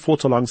woman who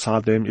fought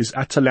alongside them is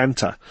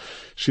Atalanta.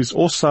 She's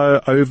also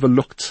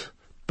overlooked,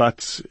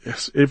 but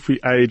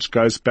every age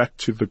goes back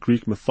to the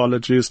Greek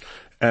mythologies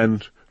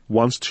and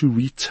wants to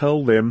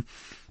retell them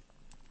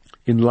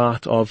in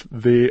light of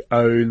their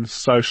own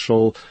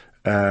social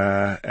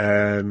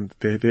and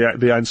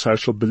their own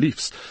social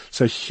beliefs.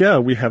 So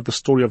here we have the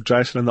story of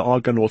Jason and the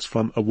Argonauts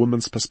from a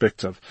woman's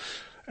perspective.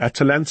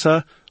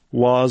 Atalanta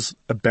was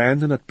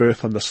abandoned at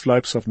birth on the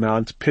slopes of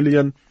Mount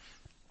Pelion,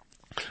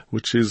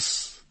 which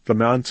is the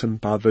mountain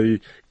by the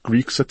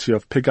Greek city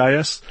of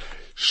Pegaeus.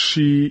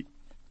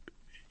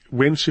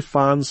 When she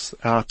finds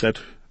out that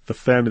the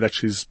family that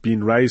she's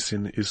been raised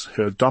in is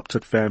her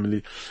adopted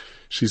family,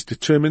 she's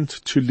determined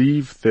to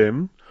leave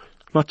them,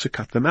 not to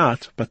cut them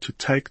out, but to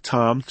take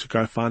time to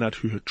go find out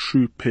who her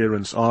true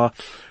parents are.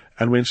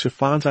 And when she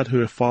finds out who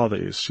her father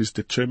is, she's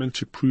determined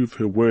to prove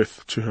her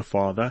worth to her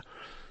father,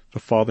 the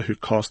father who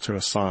cast her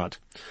aside.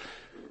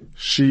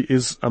 She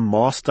is a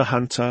master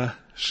hunter.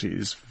 She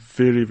is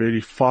very,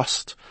 very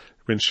fast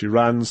when she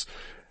runs.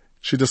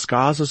 She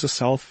disguises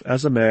herself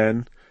as a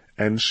man,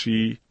 and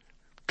she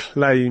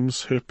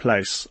claims her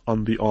place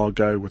on the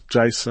Argo with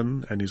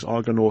Jason and his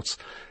Argonauts,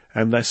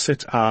 and they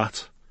set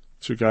out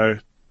to go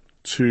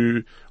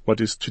to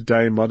what is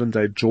today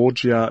modern-day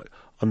Georgia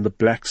on the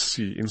Black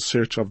Sea in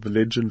search of the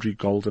legendary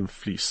Golden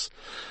Fleece.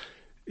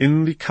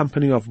 In the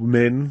company of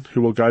men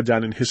who will go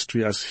down in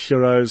history as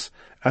heroes,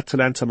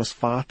 Atalanta must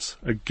fight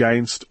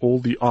against all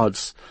the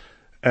odds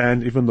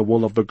and even the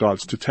will of the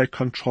gods to take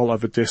control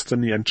over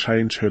destiny and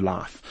change her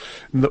life.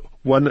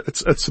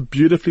 It's a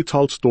beautifully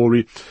told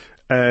story,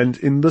 and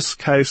in this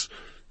case,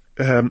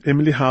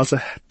 Emily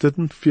Hauser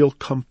didn't feel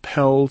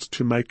compelled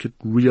to make it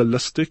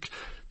realistic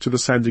to the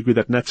same degree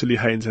that Natalie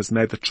Haynes has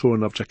made the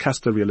children of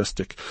Jocasta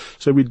realistic.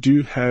 So we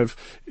do have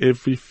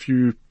every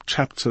few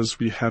chapters,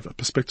 we have a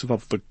perspective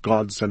of the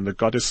gods and the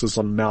goddesses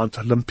on Mount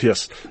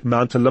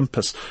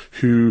Olympus,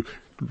 who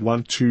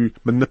want to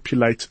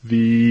manipulate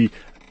the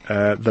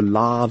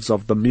lives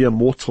of the mere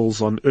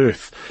mortals on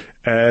earth.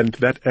 And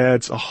that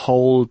adds a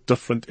whole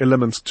different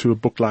element to a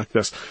book like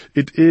this.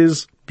 It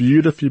is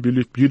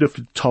beautifully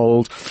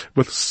told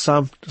with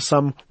some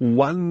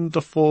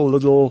wonderful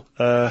little,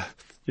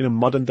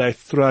 modern day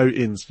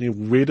throw-ins.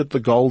 Where did the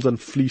Golden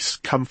Fleece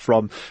come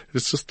from?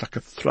 It's just like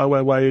a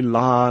throwaway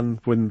line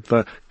when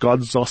the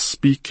gods are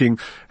speaking,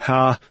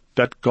 how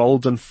that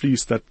Golden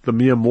Fleece, that the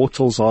mere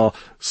mortals are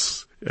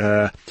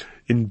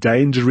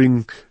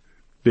endangering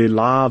their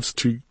lives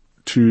to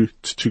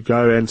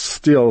go and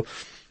steal.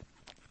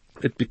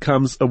 It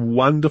becomes a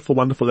wonderful,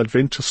 wonderful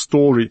adventure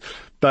story,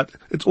 but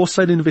it's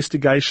also an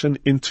investigation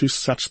into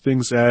such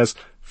things as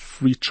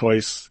free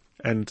choice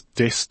and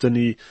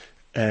destiny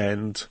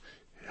and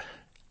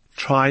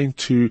trying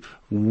to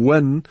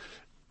win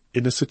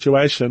in a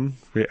situation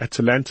where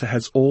Atalanta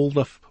has all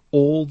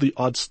the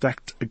odds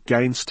stacked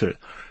against her.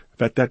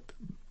 That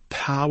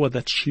power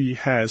that she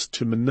has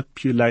to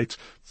manipulate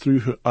through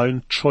her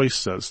own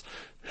choices,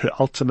 her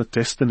ultimate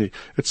destiny.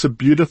 It's a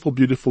beautiful,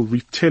 beautiful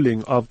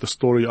retelling of the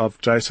story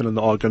of Jason and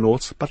the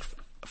Argonauts, but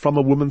from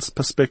a woman's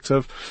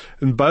perspective.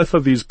 In both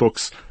of these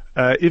books,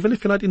 even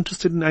if you're not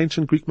interested in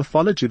ancient Greek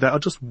mythology, they are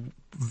just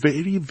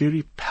very,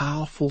 very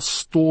powerful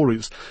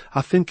stories.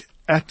 I think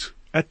at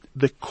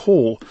the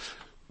core,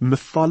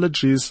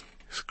 mythologies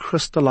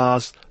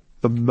crystallize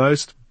the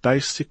most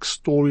basic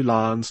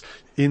storylines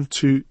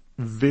into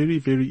very,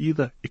 very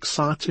either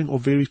exciting or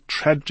very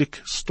tragic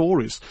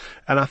stories.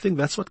 And I think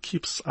that's what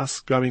keeps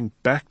us going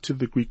back to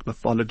the Greek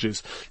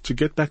mythologies, to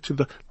get back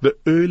to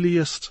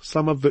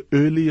some of the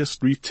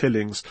earliest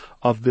retellings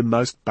of the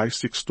most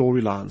basic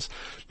storylines.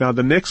 Now,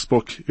 the next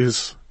book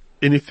is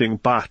anything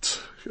but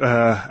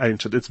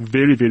ancient. It's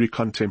very, very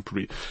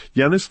contemporary.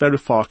 Yanis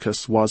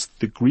Varoufakis was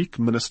the Greek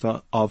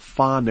Minister of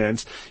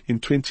Finance in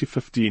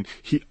 2015.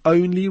 He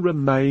only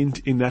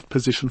remained in that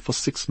position for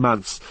 6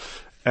 months.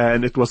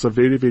 And it was a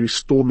very, very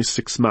stormy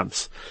 6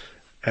 months.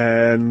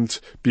 And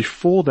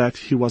before that,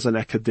 he was an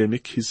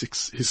academic. His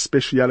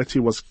speciality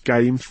was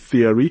game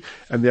theory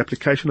and the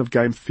application of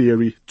game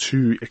theory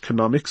to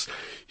economics.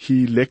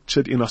 He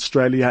lectured in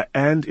Australia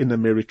and in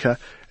America.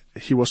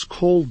 He was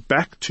called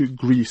back to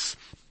Greece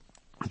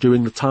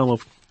during the time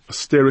of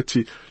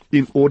austerity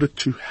in order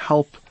to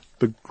help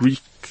the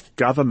Greek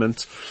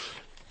government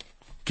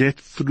get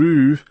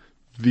through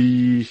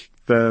the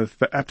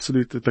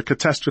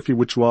catastrophe,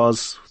 which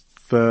was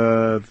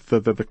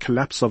the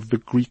collapse of the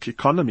Greek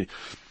economy.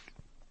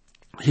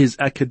 His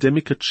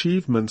academic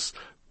achievements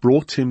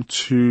brought him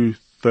to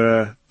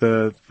the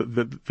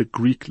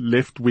Greek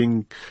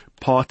left-wing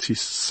party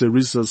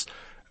Syriza's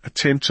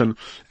attention,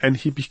 and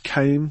he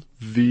became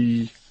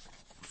the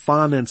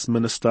finance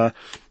minister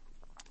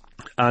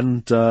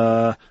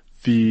under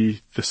the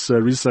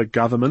Syriza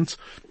government.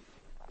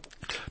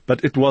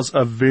 But it was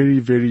a very,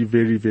 very,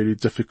 very, very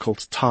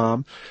difficult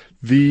time.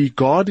 The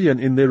Guardian,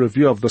 in their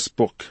review of this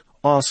book,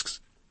 asks,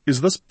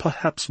 is this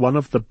perhaps one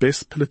of the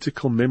best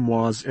political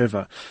memoirs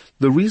ever?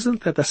 The reason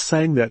that they're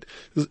saying that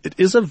is it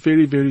is a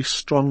very, very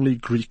strongly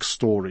Greek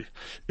story.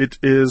 It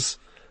is,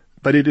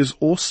 but it is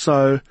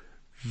also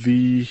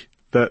the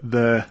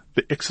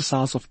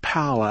exercise of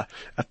power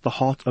at the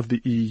heart of the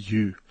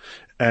EU.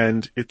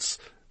 And it's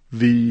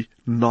the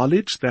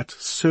knowledge that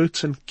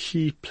certain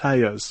key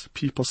players,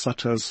 people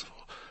such as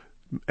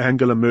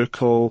Angela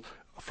Merkel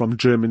from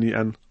Germany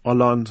and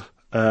Hollande,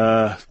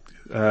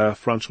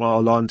 Francois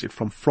Hollande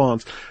from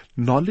France,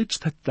 knowledge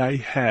that they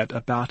had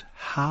about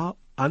how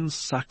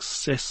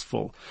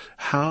unsuccessful,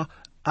 how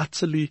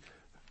utterly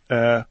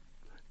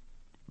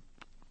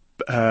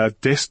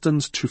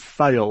destined to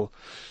fail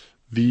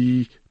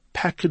the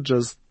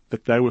packages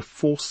that they were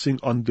forcing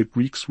on the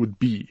Greeks would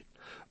be.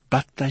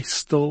 But they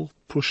still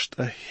pushed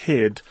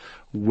ahead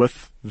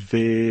with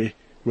their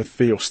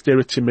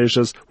austerity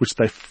measures, which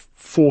they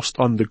forced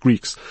on the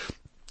Greeks.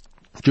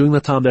 During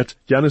the time that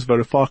Yanis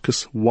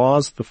Varoufakis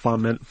was the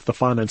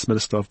finance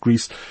minister of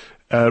Greece,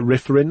 a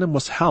referendum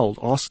was held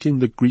asking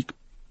the Greek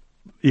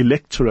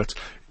electorate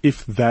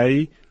if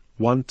they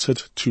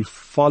wanted to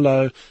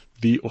follow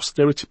the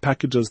austerity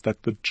packages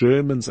that the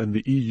Germans and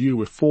the EU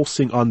were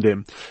forcing on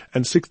them.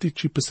 And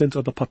 62%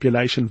 of the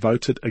population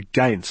voted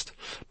against.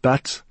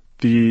 But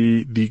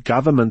the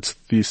government,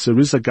 the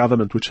Syriza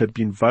government, which had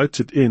been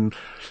voted in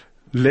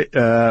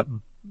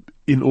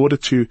order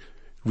to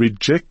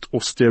reject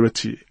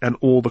austerity and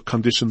all the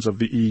conditions of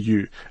the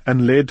EU,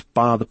 and led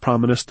by the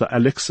Prime Minister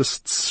Alexis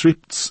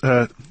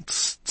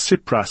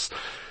Tsipras,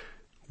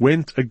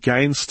 went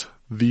against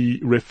the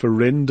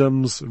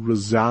referendum's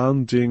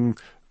resounding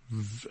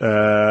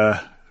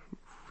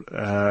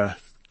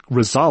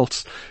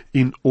results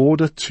in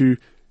order to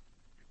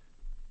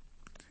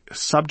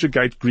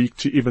subjugate Greek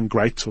to even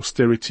greater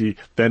austerity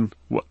than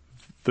what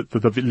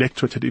the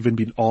electorate had even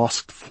been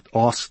asked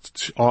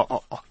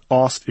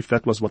if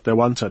that was what they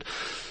wanted.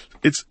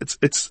 It's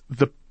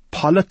the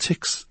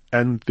politics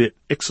and the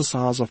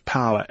exercise of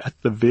power at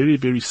the very,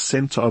 very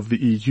center of the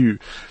EU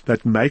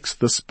that makes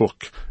this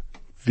book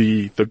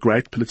the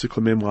great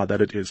political memoir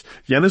that it is.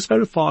 Yanis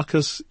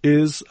Varoufakis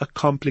is a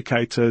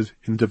complicated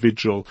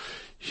individual.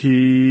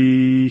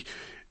 He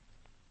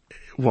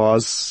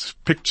was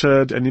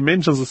pictured, and he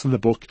mentions this in the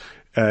book,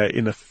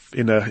 in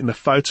a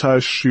photo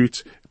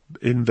shoot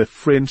in the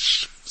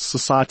French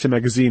society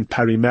magazine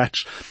Paris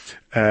Match,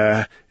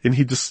 and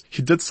he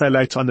did say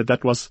later on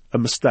that was a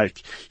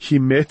mistake. He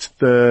met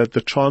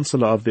the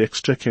Chancellor of the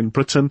Exchequer in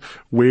Britain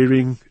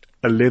wearing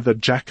a leather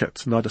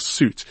jacket, not a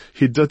suit.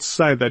 He did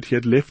say that he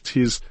had left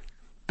his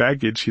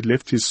baggage, he'd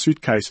left his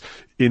suitcase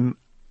in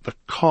the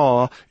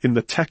car, in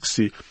the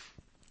taxi,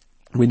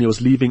 when he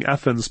was leaving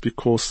Athens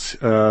because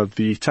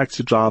the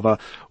taxi driver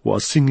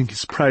was singing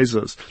his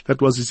praises.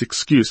 That was his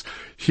excuse.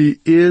 He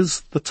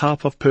is the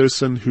type of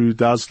person who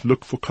does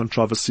look for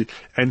controversy,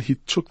 and he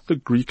took the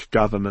Greek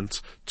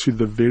government to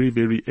the very,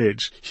 very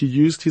edge. He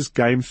used his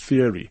game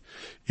theory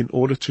in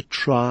order to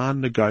try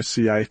and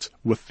negotiate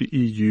with the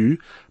EU,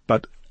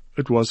 but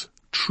it was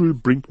true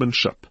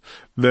brinkmanship.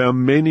 There are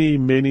many,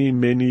 many,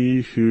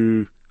 many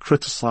who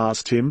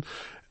criticized him.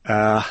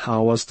 I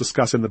was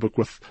discussing the book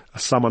with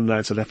someone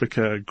in South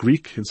Africa, a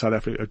Greek in South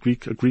Africa, a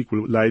Greek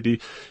lady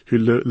who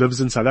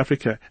lives in South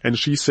Africa, and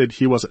she said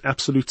he was an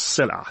absolute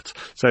sellout.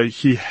 So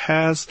he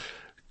has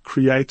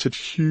created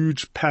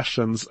huge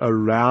passions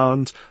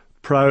around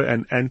pro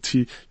and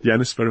anti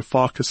Yanis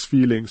Varoufakis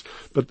feelings.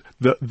 But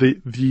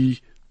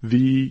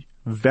the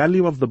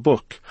value of the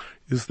book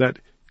is that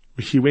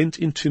he went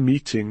into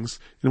meetings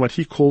in what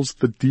he calls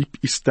the deep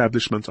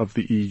establishment of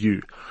the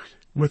EU,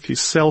 with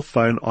his cell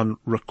phone on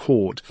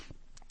record,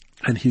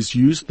 and he's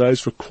used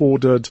those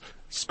recorded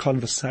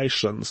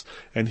conversations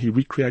and he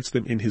recreates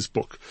them in his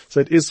book. So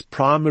it is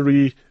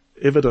primary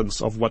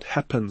evidence of what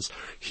happens.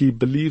 He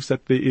believes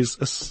that there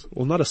is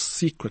not a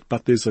secret,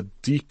 but there's a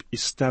deep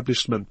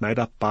establishment made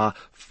up by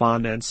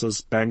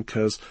financiers,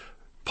 bankers,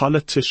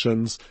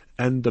 politicians,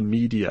 and the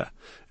media.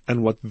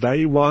 And what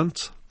they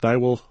want, they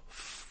will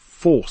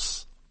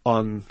force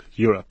on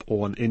Europe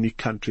or on any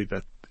country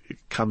that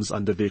comes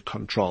under their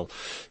control.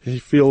 He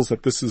feels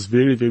that this is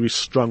very, very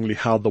strongly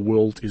how the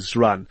world is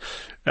run.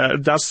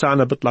 It does sound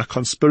a bit like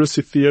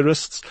conspiracy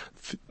theorists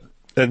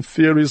and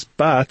theories,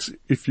 but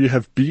if you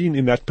have been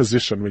in that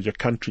position where your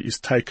country is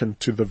taken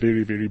to the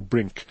very, very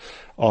brink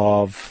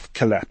of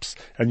collapse,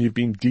 and you've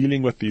been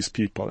dealing with these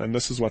people, and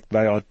this is what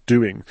they are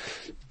doing,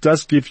 it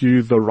does give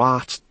you the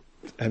right.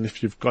 And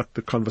if you've got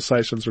the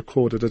conversations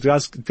recorded, it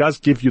does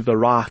give you the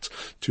right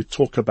to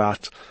talk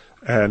about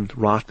and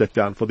write that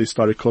down for the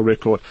historical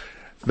record.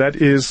 That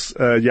is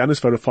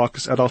Yanis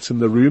Varoufakis, Adults in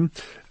the Room.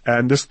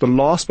 And this is the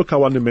last book I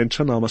want to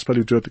mention. I must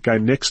probably do it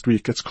again next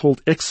week. It's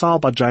called Exile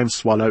by James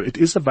Swallow. It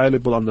is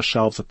available on the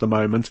shelves at the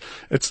moment.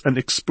 It's an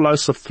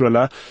explosive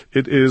thriller.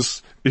 It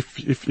is,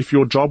 if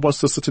your job was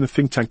to sit in a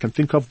think tank and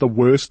think of the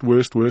worst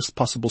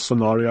possible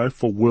scenario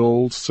for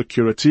world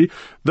security,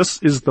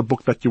 this is the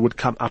book that you would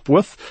come up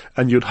with,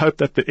 and you'd hope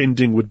that the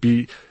ending would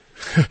be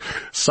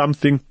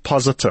something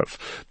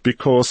positive,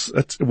 because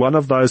it's one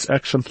of those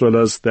action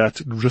thrillers that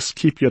just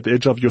keep you at the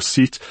edge of your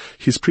seat.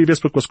 His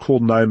previous book was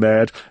called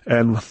Nomad,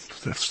 and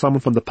someone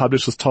from the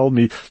publishers told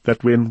me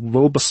that when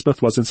Wilbur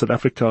Smith was in South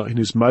Africa in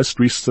his most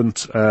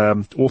recent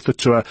author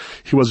tour,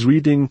 he was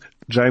reading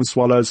James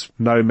Swallow's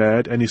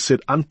Nomad, and he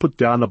said,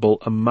 unputdownable,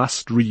 a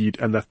must read,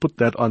 and they've put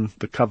that on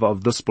the cover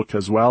of this book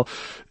as well.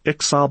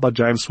 Exile by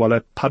James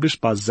Swallow,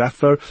 published by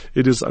Zafir.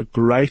 It is a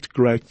great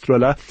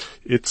thriller.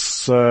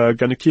 It's going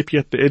to keep you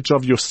at the edge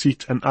of your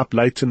seat and up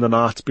late in the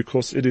night,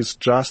 because it is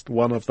just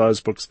one of those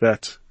books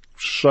that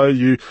show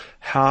you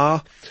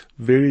how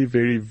very,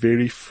 very,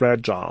 very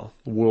fragile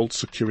world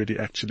security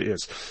actually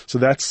is. So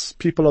that's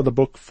People of the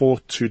Book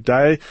for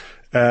today.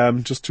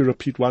 Just to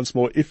repeat once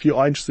more, if you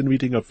are interested in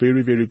reading a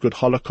very, very good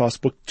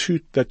Holocaust book, two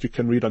that you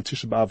can read on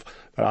Tisha B'Av,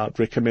 I'd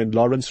recommend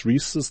Lawrence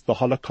Rees's The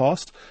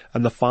Holocaust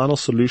and The Final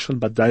Solution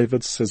by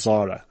David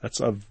Cesare.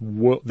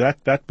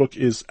 That book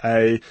is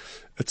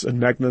it's a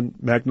magnum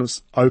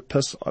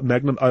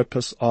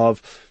opus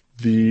of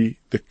the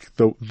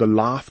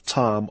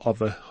lifetime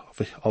of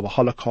a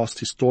Holocaust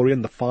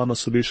historian, The Final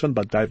Solution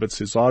by David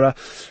Cesare.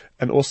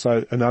 And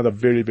also another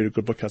very, very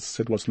good book, as I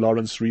said, was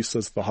Lawrence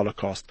Rees's The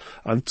Holocaust.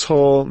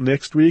 Until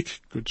next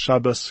week, good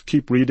Shabbos,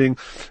 keep reading,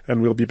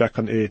 and we'll be back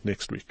on air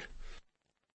next week.